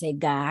asked, I said,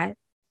 God,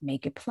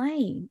 make it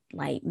plain,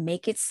 like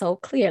make it so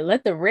clear.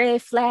 Let the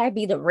red flag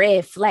be the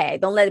red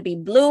flag. Don't let it be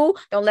blue.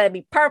 Don't let it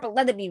be purple.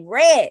 Let it be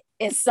red.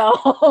 And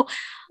so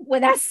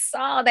when I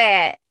saw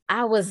that,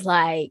 I was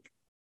like,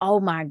 oh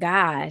my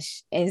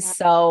gosh. And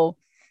so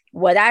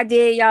what I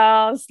did,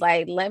 y'all, is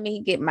like, let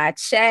me get my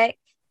check.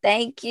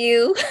 Thank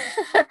you.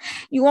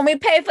 You want me to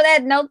pay for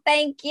that? No,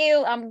 thank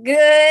you. I'm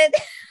good.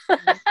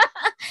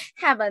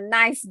 Have a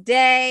nice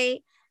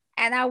day.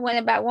 And I went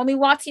about, want me to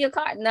walk to your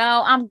car?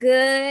 No, I'm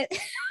good.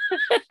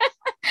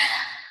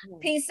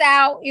 Peace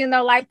out,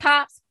 like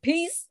Pops,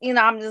 peace.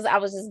 I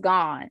was just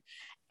gone.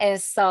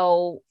 And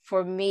so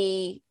for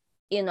me,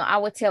 I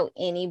would tell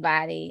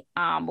anybody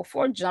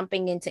before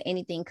jumping into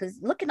anything, because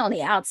looking on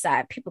the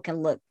outside, people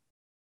can look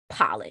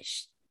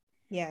polished.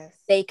 Yes.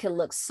 They can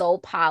look so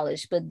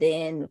polished, but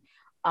then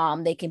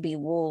they can be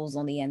wolves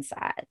on the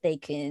inside. They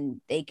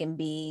can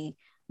be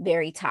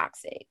very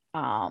toxic.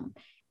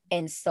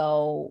 And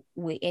so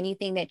with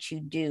anything that you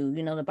do,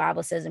 the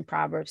Bible says in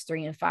Proverbs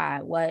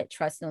 3:5, what?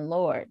 Trust in the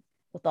Lord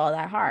with all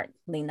thy heart.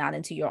 Lean not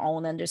into your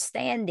own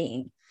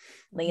understanding.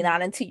 Lean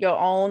not into your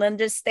own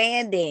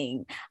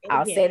understanding.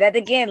 I'll say that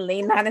again.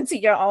 Lean not into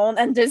your own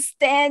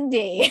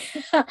understanding.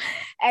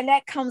 And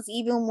that comes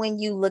even when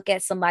you look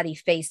at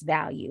somebody's face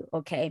value.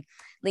 Okay.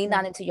 Lean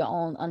not into your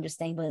own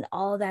understanding, but in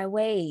all thy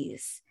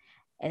ways.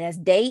 And that's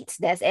dates,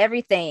 that's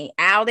everything.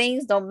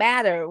 Outings don't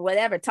matter,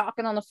 whatever.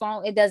 Talking on the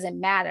phone, it doesn't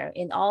matter.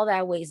 In all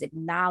thy ways,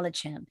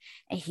 acknowledge him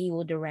and he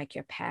will direct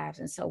your paths.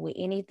 And so with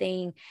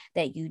anything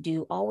that you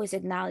do, always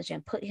acknowledge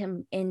and put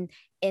him in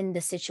the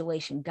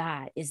situation.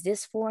 God, is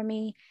this for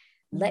me?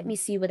 Let me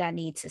see what I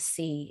need to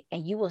see.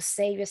 And you will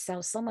save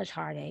yourself so much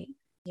heartache.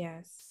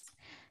 Yes.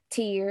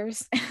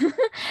 Tears,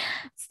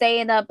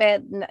 staying up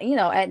at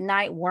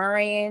night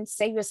worrying,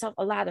 save yourself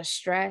a lot of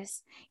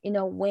stress,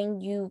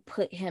 when you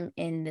put him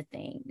in the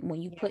thing,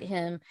 when you put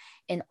him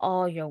in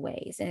all your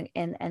ways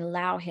and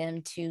allow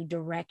him to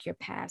direct your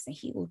paths, and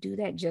he will do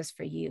that just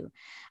for you.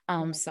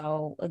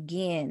 So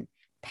again,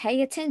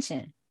 pay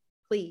attention,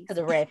 please, to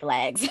the red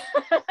flags.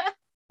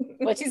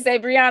 What you say,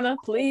 Brianna?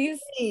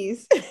 Please.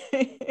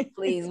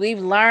 Please.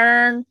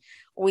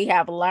 We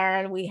have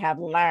learned,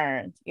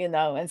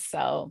 and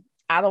so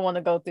I don't want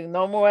to go through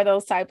no more of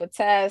those type of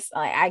tests.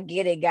 Like, I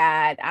get it,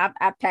 God.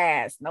 I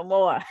passed. No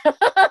more.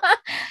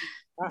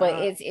 But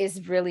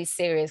it's really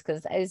serious,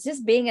 because it's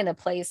just being in a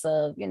place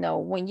of,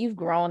 when you've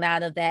grown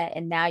out of that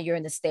and now you're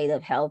in a state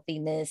of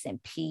healthiness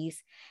and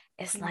peace.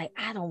 It's like,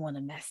 I don't want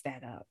to mess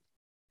that up.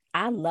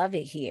 I love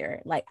it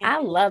here. Like, I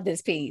love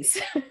this piece.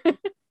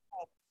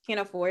 Can't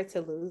afford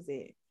to lose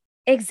it.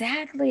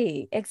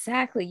 Exactly.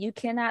 You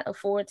cannot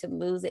afford to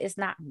lose it. It's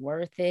not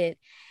worth it.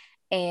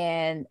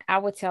 And I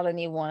would tell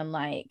anyone,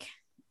 like,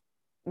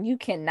 you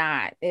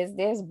cannot.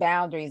 There's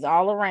boundaries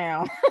all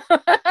around,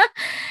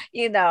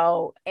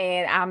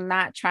 and I'm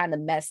not trying to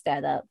mess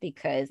that up,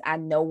 because I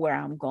know where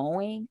I'm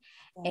going.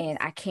 And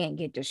I can't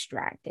get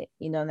distracted.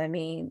 You know what I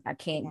mean? I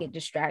can't get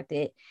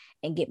distracted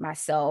and get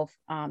myself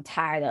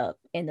tied up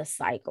in the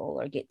cycle,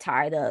 or get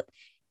tied up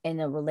in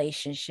a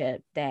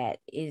relationship that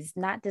is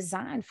not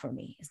designed for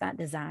me. It's not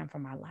designed for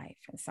my life.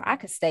 And so I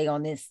could stay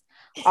on this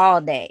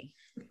all day.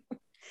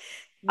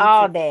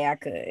 All day I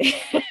could.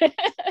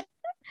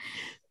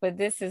 But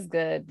this is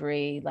good,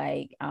 Bree.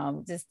 Like,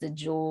 just the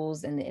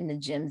jewels and the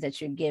gems that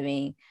you're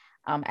giving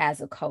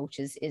as a coach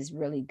is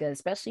really good,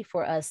 especially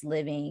for us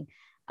living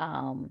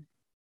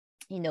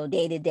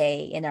day to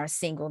day in our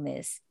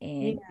singleness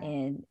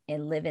and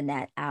living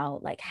that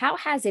out. Like, how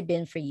has it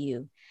been for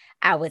you?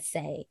 I would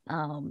say,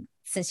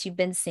 since you've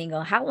been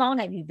single, how long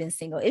have you been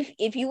single?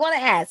 If you want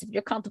to ask, if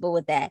you're comfortable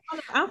with that.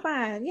 I'm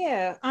fine.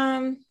 Yeah.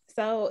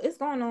 So it's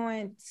going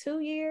on 2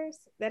 years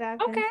that I've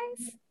been.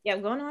 Yeah,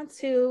 going on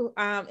 2.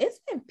 It's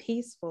been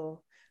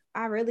peaceful.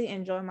 I really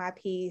enjoy my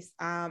peace.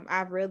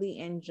 I've really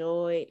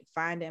enjoyed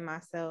finding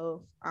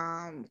myself,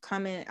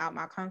 coming out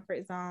my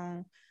comfort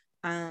zone,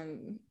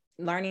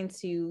 learning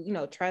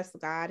to, trust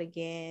God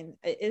again.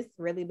 It's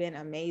really been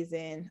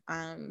amazing.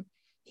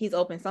 He's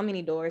opened so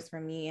many doors for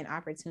me and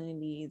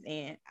opportunities,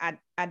 and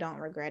I don't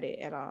regret it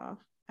at all.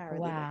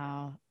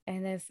 Wow.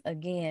 And it's,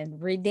 again,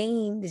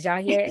 redeemed. Did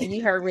y'all hear?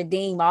 You heard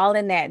redeem all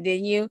in that,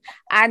 didn't you?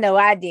 I know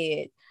I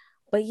did.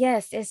 But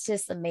yes, it's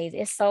just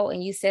amazing. It's so,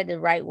 and you said the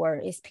right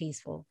word, it's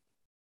peaceful.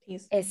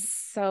 It's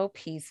so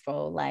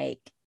peaceful. Like,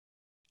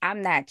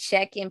 I'm not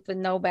checking for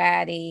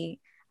nobody.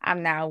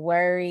 I'm not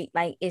worried.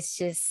 Like, it's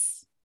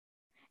just,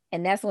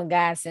 and that's when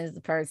God sends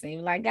the person.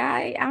 You're like,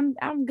 God,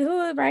 I'm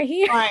good right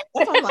here. Right.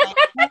 That's what I'm like,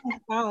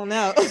 I don't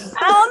know.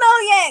 I don't know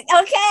yet.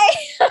 Okay.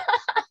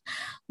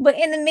 But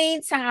in the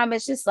meantime,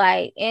 it's just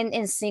like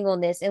in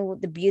singleness,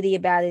 and the beauty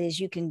about it is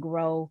you can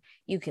grow,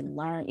 you can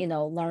learn,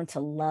 learn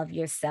to love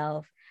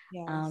yourself.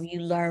 Yes.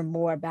 You learn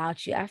more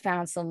about you. I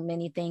found so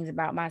many things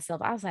about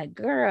myself. I was like,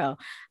 girl,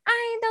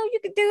 I didn't know you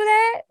could do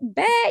that.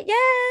 Bad.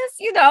 Yes.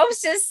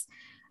 It's just,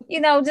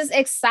 just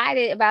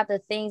excited about the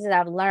things that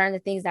I've learned, the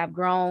things that I've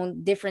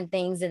grown, different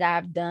things that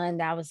I've done.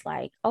 That I was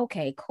like,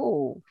 okay,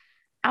 cool.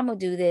 I'm gonna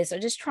do this, or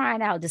just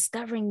trying out,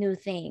 discovering new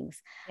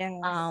things,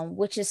 Yes.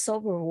 which is so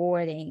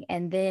rewarding.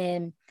 And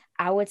then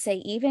I would say,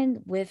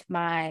 even with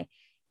my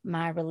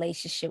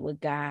relationship with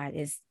God,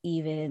 is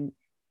even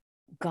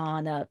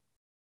gone up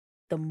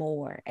the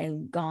more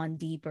and gone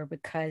deeper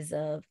because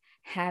of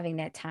having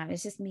that time.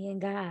 It's just me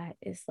and God.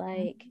 It's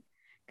like, Mhm.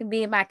 can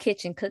be in my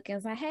kitchen cooking.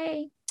 It's like,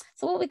 hey,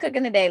 so what we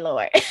cooking today,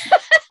 Lord?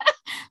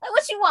 Like,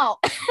 what you want?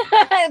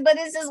 But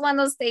it's just one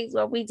of those things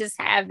where we just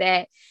have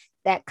that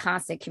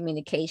constant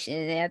communication.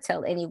 And I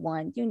tell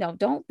anyone,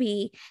 don't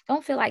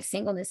feel like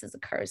singleness is a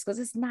curse, because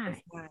it's not.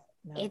 It's not,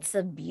 no. It's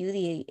a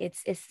beauty.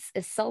 It's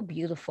so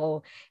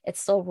beautiful.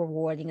 It's so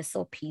rewarding. It's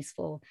so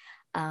peaceful.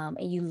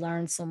 And you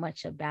learn so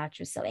much about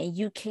yourself. And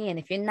you can,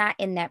 if you're not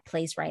in that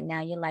place right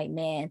now, you're like,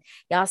 man,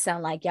 y'all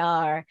sound like y'all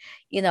are,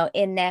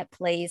 in that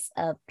place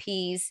of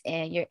peace,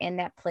 and you're in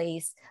that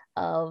place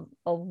of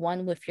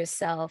one with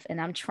yourself. And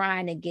I'm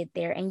trying to get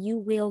there, and you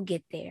will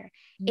get there.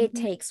 It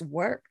Mhm. takes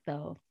work,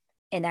 though.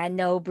 And I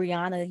know,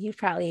 Brianna, you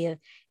probably have,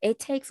 it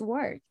takes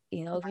work. A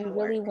If lot you of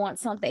really work. want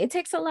something, it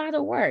takes a lot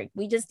of work.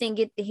 We just didn't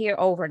get to here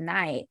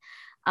overnight.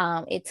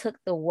 It took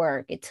the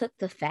work, it took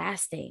the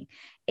fasting,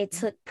 it Mhm.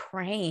 took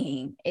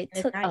praying, it And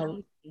it's took not a,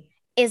 easy.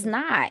 it's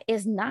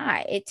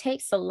not, it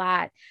takes a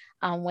lot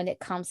when it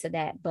comes to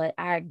that. But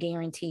I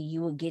guarantee you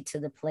will get to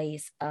the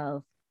place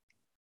of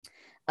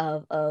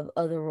the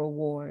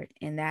reward,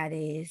 and that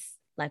is,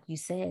 like you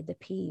said, the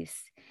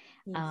peace.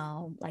 Yes.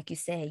 Like you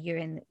said, you're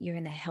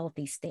in a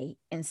healthy state.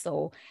 And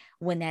so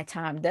when that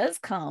time does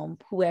come,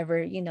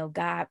 whoever,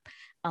 God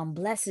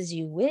blesses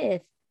you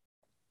with,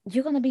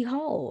 you're going to be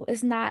whole.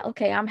 It's not,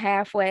 okay, I'm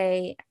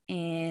halfway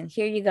and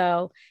here you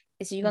go.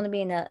 It's, you're going to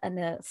be in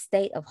a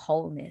state of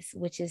wholeness,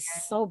 which is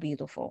so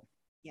beautiful,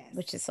 Yes.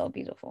 which is so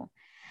beautiful.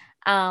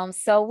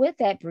 So with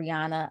that,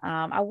 Brianna,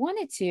 I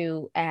wanted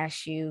to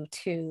ask you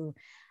to,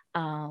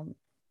 um,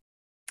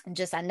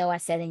 just, I know I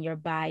said in your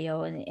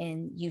bio,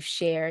 and you've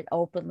shared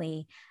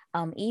openly,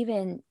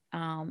 even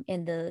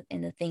in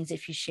the things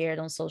that you shared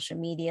on social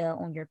media,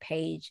 on your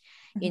page,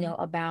 Mhm.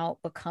 about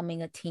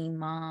becoming a teen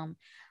mom,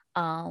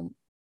 um,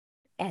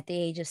 at the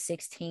age of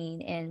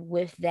 16. And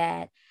with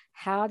that,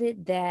 how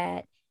did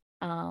that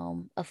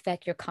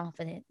affect your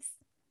confidence?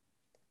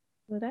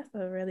 Well, that's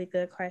a really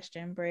good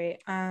question,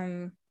 Britt.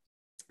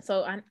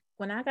 So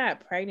when I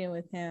got pregnant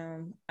with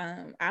him,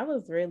 I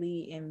was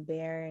really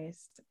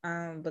embarrassed,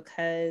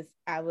 because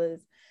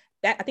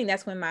I think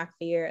that's when my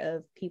fear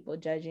of people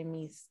judging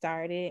me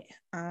started,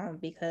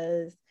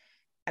 because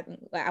I think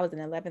I was in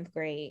 11th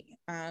grade,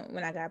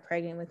 when I got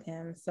pregnant with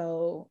him.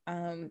 So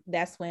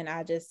that's when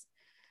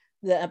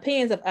the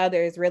opinions of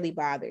others really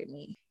bothered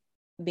me.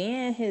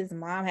 Being his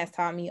mom has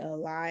taught me a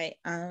lot. It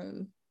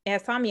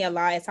has taught me a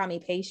lot. It taught me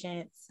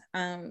patience.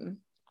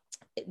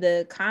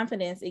 The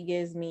confidence it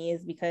gives me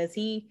is because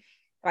he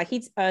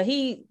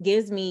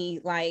gives me,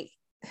 like,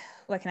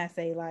 what can I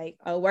say, like,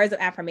 words of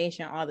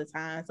affirmation all the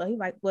time. So he's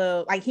like,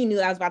 well, like, he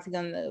knew I was about to go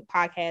on the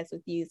podcast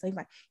with you, so he's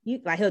like,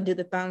 you, like, he'll do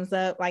the thumbs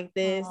up like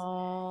this.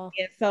 Oh,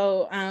 And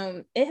so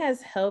it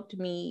has helped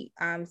me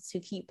to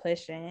keep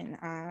pushing,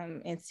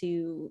 and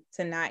to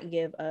not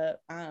give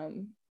up.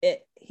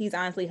 He's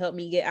honestly helped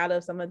me get out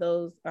of some of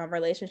those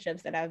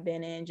relationships that I've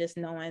been in, just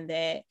knowing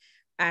that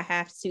I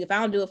have to, if I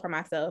don't do it for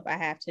myself, I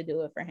have to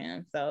do it for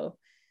him. So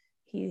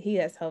he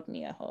has helped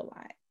me a whole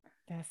lot.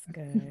 that's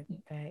good.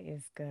 That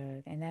is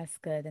good. And that's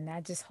good. And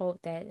I just hope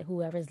that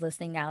whoever's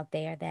listening out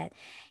there, that,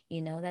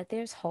 that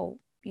there's hope.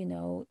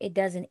 It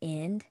doesn't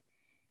end.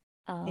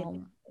 It,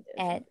 um it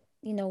at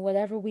doesn't.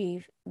 whatever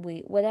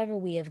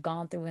we have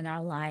gone through in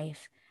our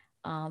life,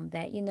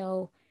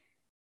 that,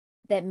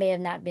 that may have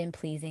not been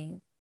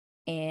pleasing,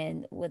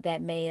 and what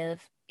that may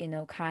have,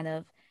 kind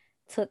of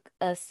took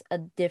us a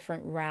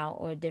different route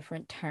or a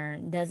different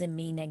turn, doesn't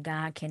mean that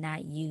God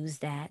cannot use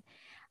that,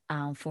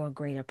 for a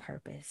greater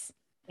purpose.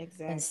 And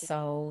Exactly.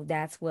 so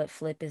that's what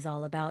Flip is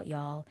all about,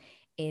 y'all.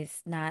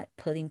 It's not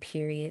putting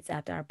periods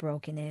after our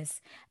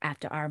brokenness,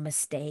 after our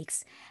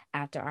mistakes,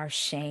 after our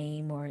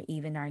shame, or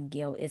even our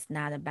guilt. It's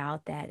not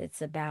about that.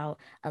 It's about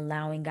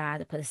allowing God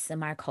to put a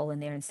semicolon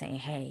there and saying,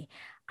 hey,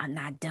 I'm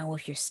not done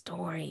with your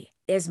story.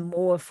 There's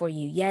more for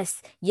you.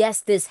 Yes,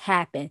 yes, this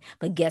happened,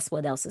 but guess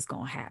what else is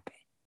going to happen?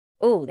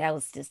 Oh, that Yeah,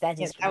 just that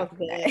was dropped.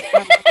 good.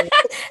 That was good.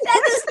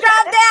 That just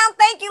dropped down.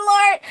 Thank you,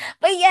 Lord.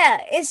 But yeah,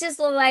 it's just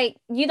like,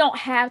 you don't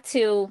have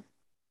to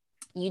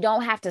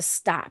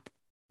stop.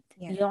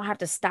 You Yes. don't have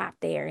to stop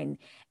there, and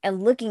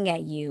looking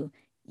at you,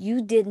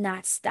 you did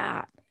not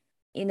stop.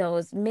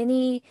 As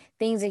many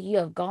things that you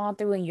have gone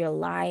through in your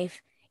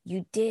life,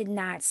 you did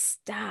not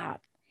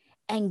stop.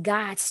 And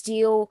God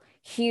still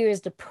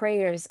hears the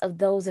prayers of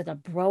those that are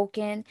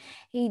broken.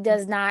 He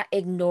does not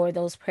ignore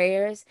those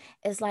prayers.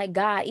 It's like,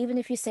 God, even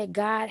if you say,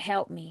 God,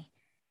 help me.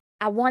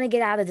 I want to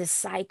get out of this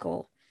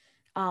cycle.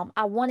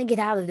 I want to get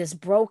out of this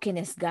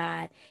brokenness,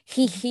 God.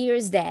 He Mhm.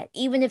 hears that,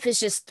 even if it's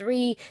just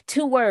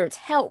two words,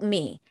 help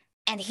me.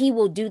 And he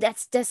will do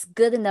that's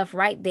good enough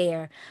right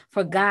there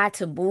for God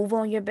to move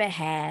on your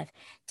behalf,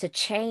 to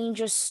change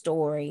your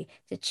story,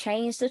 to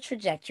change the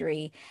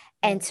trajectory,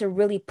 and Yeah. to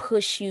really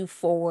push you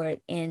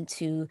forward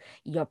into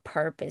your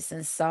purpose.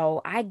 And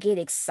so I get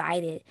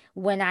excited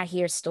when I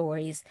hear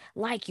stories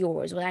like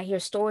yours, when I hear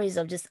stories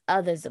of just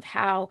others, of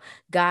how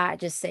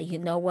God just say, you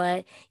know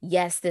what,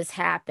 yes, this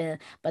happened,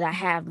 but I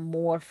have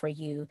more for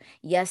you.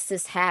 Yes,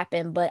 this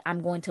happened, but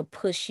I'm going to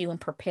push you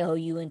and propel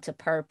you into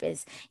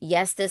purpose.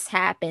 Yes, this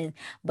happened,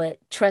 but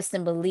trust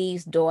and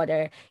believes,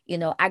 daughter,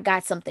 I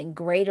got something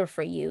greater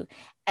for you.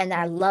 And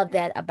I love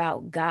that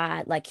about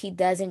God. Like, he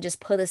doesn't just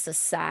put us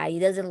aside. He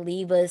doesn't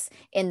leave us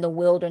in the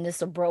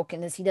wilderness of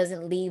brokenness. He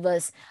doesn't leave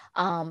us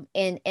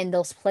in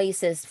those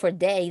places for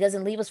dead. He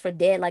doesn't leave us for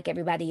dead like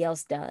everybody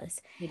else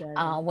does. He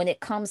doesn't. When it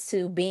comes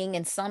to being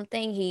in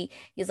something,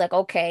 he's like,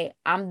 okay,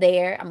 I'm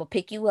there. I'm gonna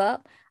pick you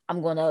up.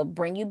 I'm gonna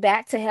bring you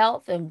back to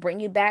health and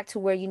bring you back to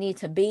where you need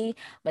to be,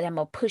 but I'm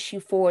gonna push you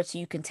forward so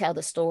you can tell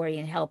the story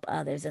and help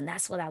others. And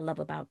that's what I love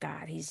about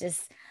God. He's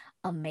just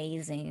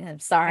amazing. I'm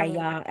sorry,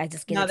 y'all. I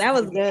just get No, that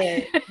was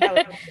excited. good. That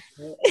was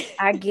good.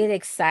 I get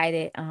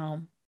excited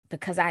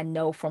because I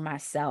know for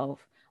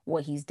myself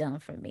what he's done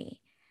for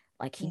me.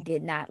 Like, he Yeah.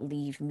 did not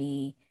leave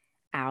me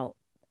out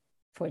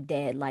for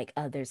dead like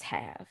others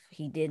have.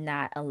 He did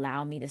not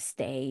allow me to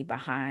stay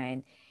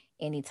behind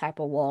any type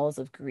of walls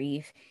of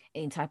grief,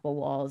 any type of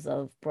walls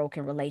of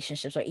broken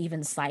relationships, or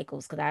even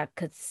cycles, because I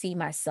could see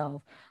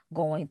myself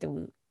going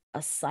through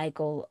a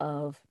cycle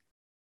of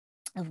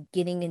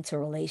getting into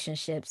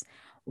relationships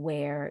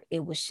where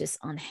it was just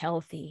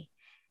unhealthy.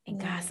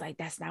 And Yeah. God's like,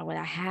 that's not what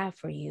I have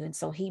for you. And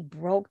so he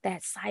broke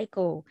that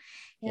cycle.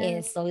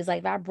 And Yes. so he's like,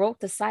 if I broke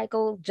the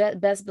cycle, just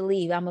best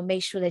believe I'm gonna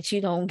make sure that you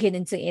don't get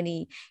into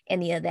any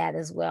of that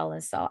as well.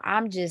 And so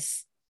I'm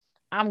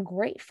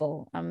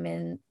grateful. I'm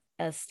in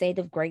a state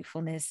of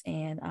gratefulness,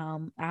 and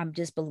I'm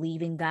just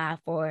believing God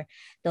for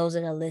those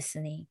that are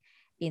listening,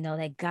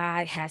 that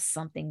God has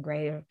something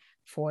greater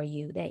for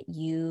you, that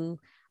you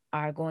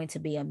are going to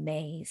be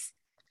amazed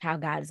how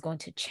God is going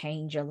to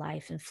change your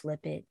life and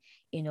flip it,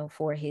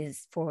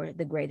 for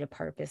the greater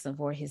purpose and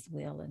for his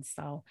will. And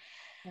so,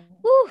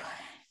 whew,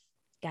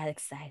 got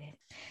excited.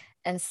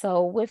 And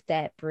so with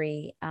that,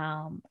 Bree,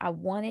 I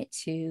wanted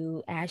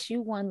to ask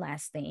you one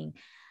last thing.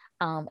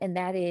 And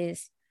that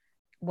is,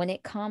 when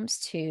it comes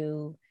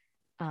to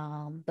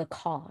the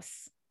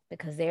cost,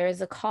 because there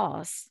is a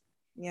cost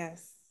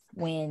Yes.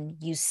 when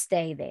you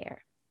stay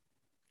there,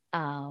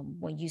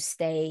 when you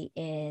stay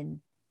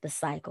in the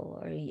cycle,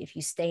 or if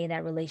you stay in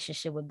that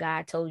relationship where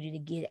God told you to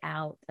get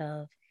out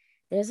of,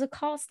 there's a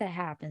cost that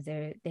happens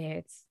there.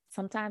 There's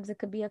sometimes it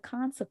could be a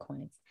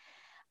consequence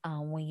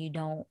when you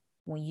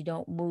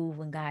don't move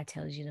when God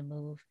tells you to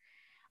move.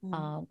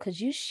 Could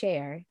you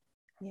share?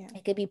 Yeah.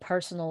 It could be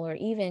personal or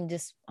even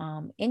just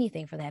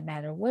anything for that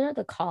matter. What are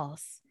the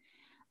costs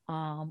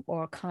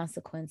or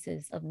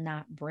consequences of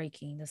not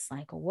breaking the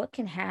cycle? What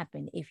can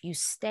happen if you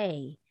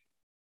stay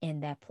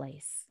in that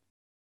place?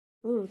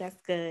 Ooh, that's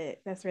good.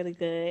 That's really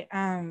good.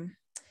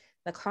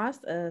 The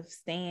cost of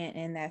staying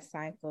in that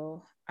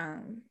cycle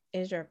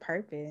is your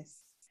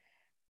purpose.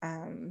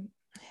 Um,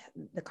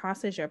 the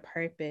cost is your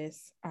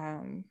purpose.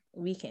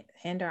 We can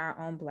hinder our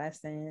own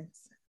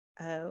blessings.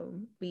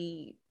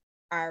 We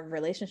Our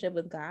relationship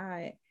with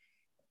God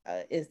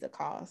is the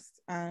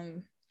cost.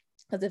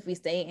 Because if we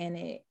stay in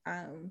it,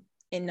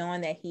 and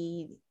knowing that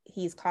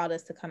He's called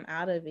us to come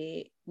out of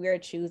it, we're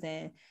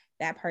choosing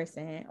that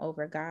person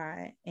over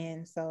God.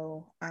 And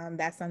so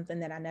that's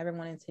something that I never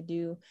wanted to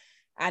do.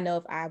 I know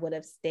if I would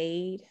have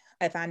stayed,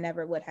 if I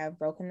never would have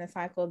broken the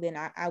cycle, then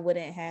I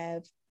wouldn't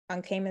have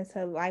came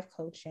into life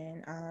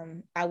coaching.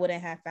 I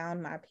wouldn't have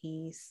found my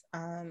peace.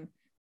 And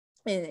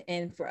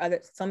for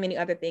other so many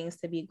other things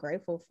to be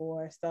grateful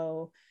for.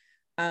 So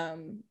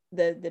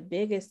the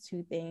biggest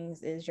two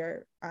things is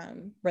your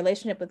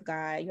relationship with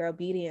God, your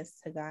obedience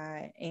to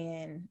God,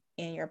 and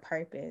your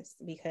purpose,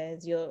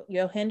 because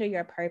you'll hinder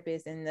your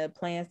purpose and the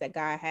plans that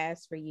God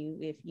has for you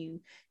if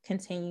you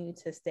continue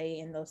to stay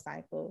in those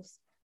cycles.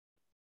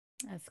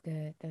 That's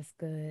good. That's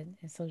good.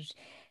 And so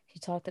she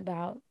talked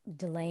about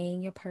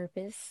delaying your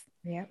purpose.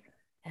 Yeah.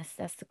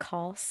 That's the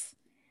cost.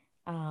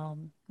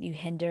 You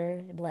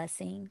hinder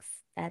blessings.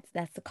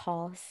 That's the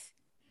cost.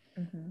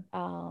 Mm-hmm.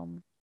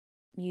 Um,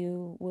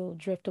 you will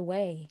drift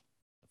away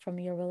from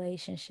your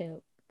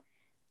relationship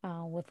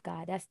with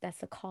God.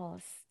 That's a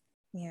cost.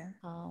 Yeah.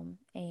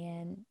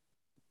 And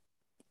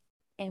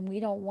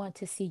we don't want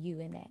to see you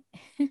in that.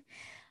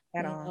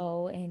 At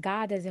all. And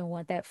God doesn't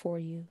want that for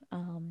you.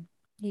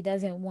 He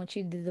doesn't want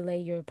you to delay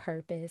your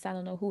purpose. I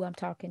don't know who I'm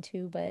talking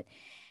to, but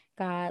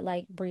God,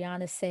 like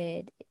Brianna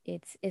said,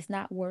 it's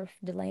not worth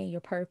delaying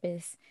your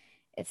purpose.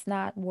 It's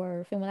not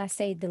worth. And when I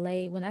say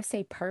delay, when I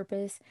say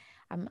purpose,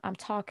 I'm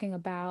talking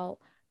about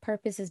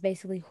purpose is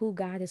basically who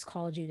God has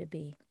called you to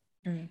be.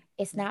 Mm.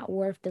 It's not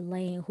worth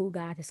delaying who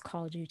God has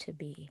called you to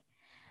be.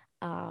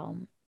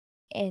 Um,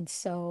 and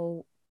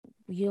so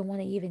you don't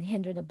want to even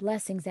hinder the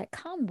blessings that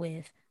come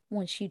with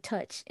once you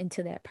touch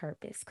into that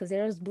purpose, because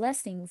there's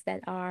blessings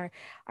that are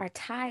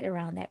tied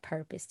around that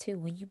purpose too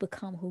when you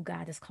become who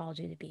God has called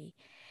you to be.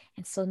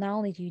 And so not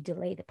only do you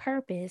delay the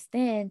purpose,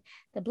 then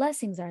the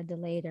blessings are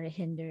delayed or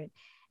hindered,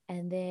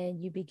 and then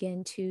you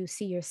begin to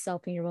see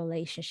yourself in your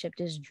relationship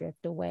just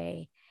drift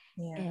away.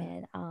 Yeah.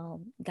 And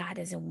God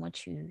doesn't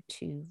want you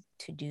to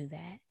do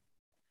that.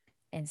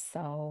 And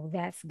so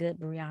that's good,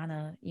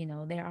 Brianna. You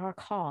know, there are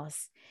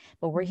costs,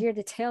 but we're here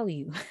to tell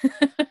you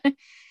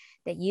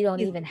that you don't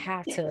even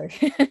have to,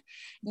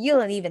 you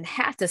don't even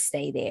have to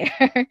stay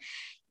there.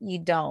 You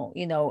don't,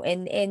 you know,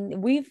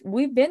 and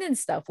we've been in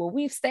stuff where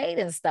we've stayed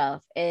in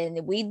stuff,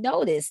 and we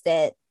noticed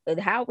that.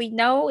 How we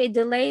know it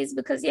delays,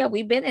 because yeah,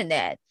 we've been in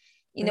that.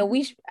 You know,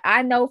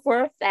 I know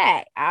for a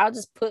fact, I'll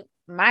just put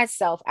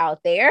myself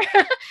out there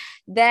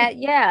that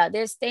yeah,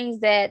 there's things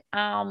that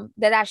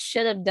that I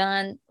should have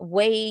done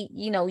way,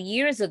 you know,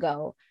 years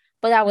ago,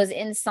 but I was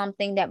in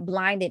something that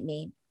blinded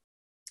me,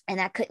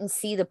 and I couldn't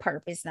see the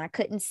purpose, and I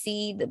couldn't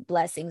see the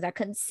blessings. I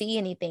couldn't see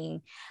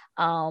anything,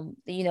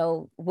 you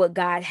know, what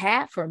God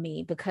had for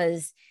me,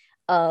 because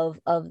of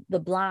the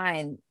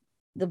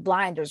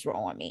blinders were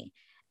on me.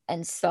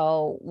 And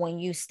so when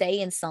you stay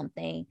in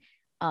something,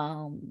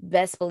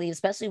 best believe,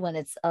 especially when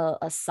it's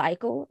a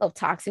cycle of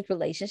toxic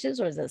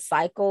relationships, or it's a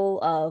cycle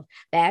of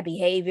bad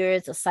behavior,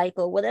 it's a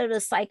cycle, whatever the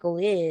cycle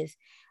is,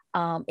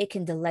 it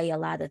can delay a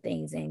lot of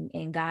things,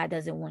 and God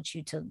doesn't want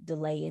you to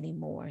delay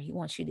anymore. He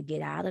wants you to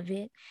get out of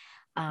it.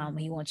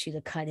 He wants you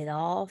to cut it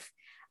off,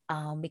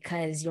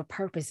 because your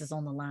purpose is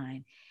on the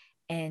line,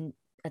 and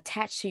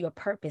attached to your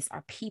purpose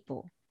are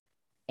people,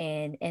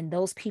 and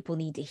those people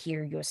need to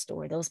hear your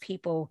story. Those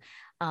people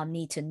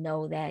need to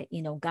know that,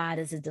 you know, God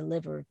is a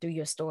deliverer through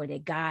your story,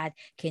 that God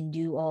can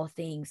do all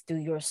things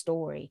through your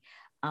story.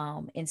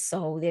 And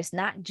so there's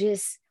not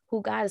just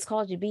who God has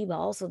called you to be, but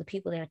also the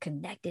people that are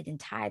connected and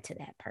tied to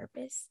that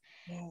purpose.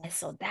 Yes. And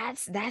so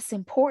that's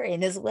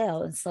important as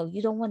well. And so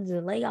you don't want to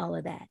delay all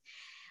of that.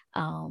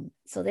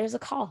 So there's a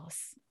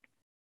cost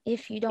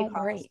if you don't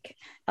break.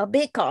 A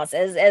big cost,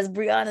 as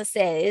Brianna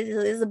said, it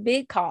is a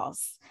big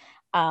cost.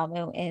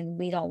 And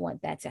we don't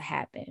want that to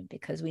happen,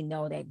 because we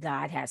know that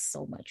God has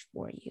so much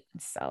for you.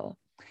 And so,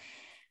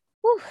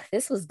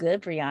 this was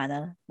good,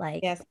 Brianna.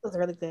 Like, yes, it was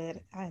really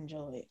good. I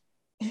enjoyed it.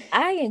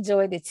 I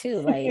enjoyed it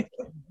too. Like,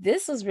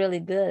 this was really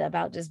good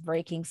about just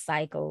breaking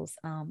cycles,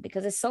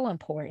 because it's so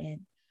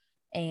important.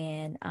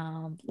 And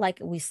like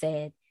we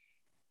said,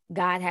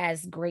 God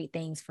has great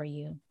things for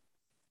you.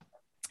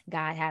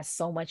 God has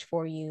so much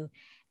for you,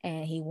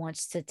 and he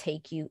wants to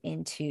take you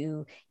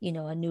into, you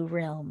know, a new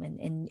realm,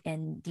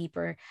 and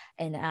deeper,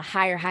 and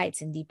higher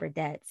heights and deeper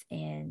depths.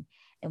 And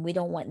we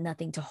don't want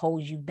nothing to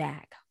hold you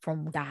back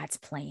from God's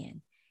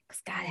plan,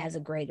 because God has a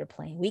greater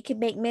plan. We can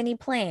make many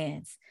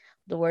plans.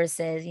 The word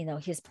says, you know,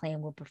 his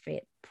plan will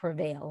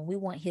prevail. We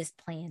want his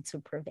plan to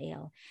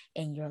prevail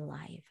in your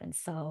life. And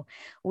so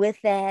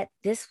with that,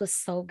 this was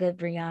so good,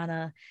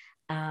 Brianna.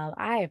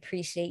 I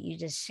appreciate you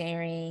just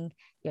sharing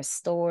your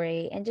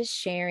story, and just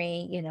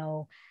sharing, you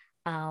know,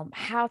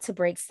 how to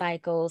break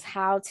cycles,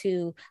 how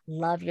to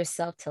love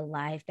yourself to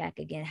life back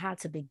again, how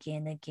to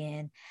begin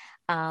again.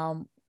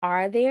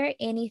 Are there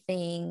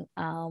anything,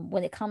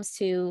 when it comes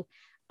to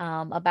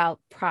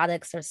about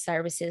products or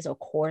services or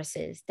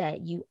courses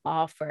that you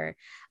offer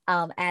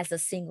as a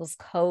singles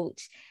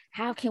coach?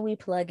 How can we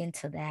plug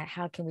into that?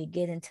 How can we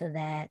get into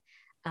that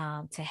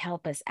to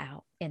help us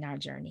out in our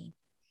journey?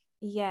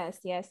 Yes,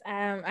 yes.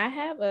 I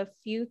have a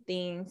few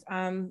things.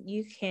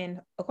 You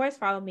can, of course,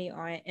 follow me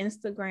on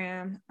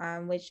Instagram,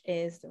 which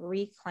is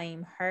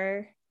Reclaim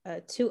Her,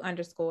 2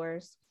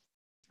 underscores.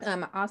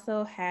 I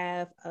also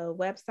have a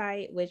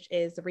website, which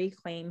is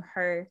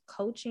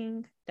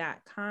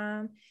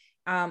reclaimhercoaching.com.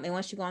 And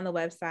once you go on the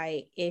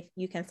website, if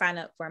you can sign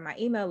up for my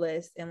email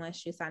list, and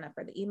once you sign up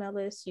for the email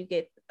list, you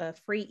get a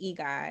free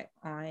e-guide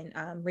on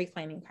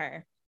reclaiming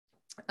her.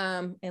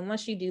 And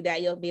once you do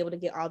that, you'll be able to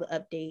get all the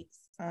updates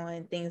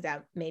on things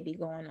that may be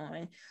going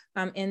on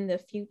in the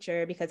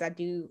future, because I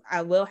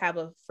will have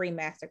a free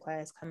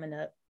masterclass coming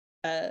up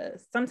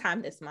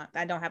sometime this month.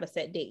 I don't have a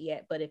set date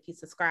yet, but if you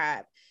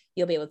subscribe,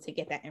 you'll be able to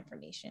get that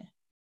information.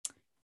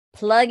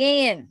 Plug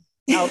in.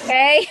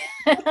 Okay.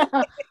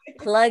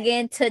 Plug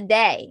in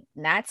today,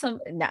 not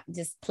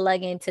just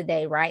plug in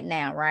today, right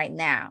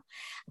now.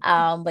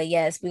 But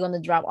yes, we're going to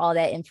drop all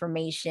that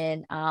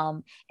information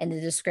in the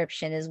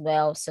description as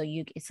well, so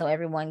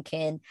everyone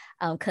can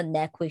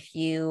connect with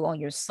you on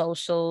your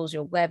socials,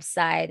 your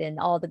website, and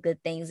all the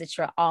good things that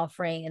you're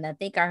offering. And I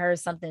think I heard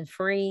something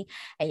free,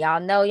 and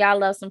y'all know y'all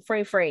love some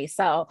free.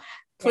 So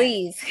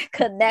please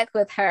connect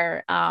with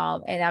her.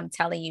 And I'm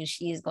telling you,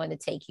 she is going to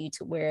take you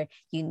to where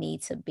you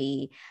need to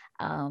be.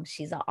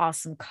 She's an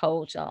awesome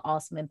coach, an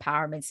awesome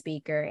empowerment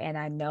speaker. And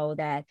I know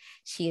that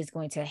she is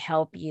going to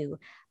help you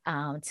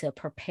to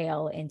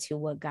propel into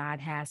what God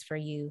has for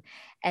you.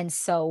 And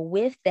so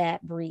with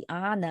that,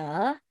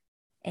 Brianna,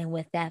 and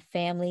with that,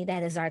 family,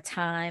 that is our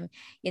time.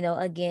 You know,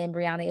 again,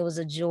 Brianna, it was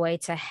a joy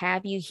to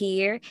have you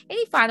here.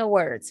 Any final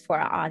words for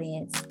our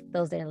audience,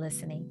 those that are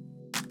listening?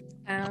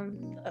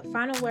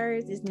 final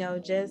words is no,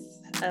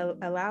 just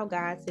allow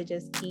God to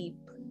just keep,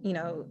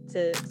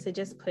 to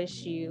just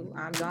push you.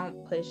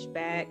 Don't push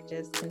back,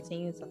 just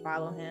continue to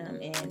follow him.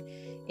 And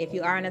if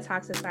you are in a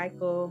toxic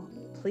cycle,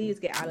 please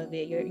get out of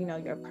it.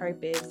 Your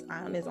purpose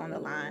is on the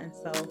line.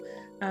 So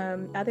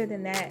other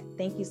than that,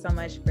 thank you so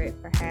much, Britt,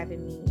 for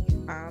having me.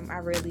 I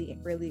really,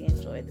 really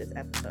enjoyed this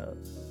episode.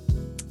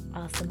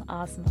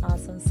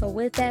 Awesome. So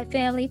with that,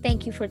 family,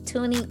 thank you for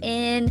tuning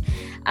in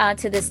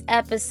to this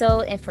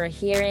episode and for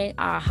hearing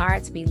our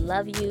hearts. We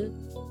love you.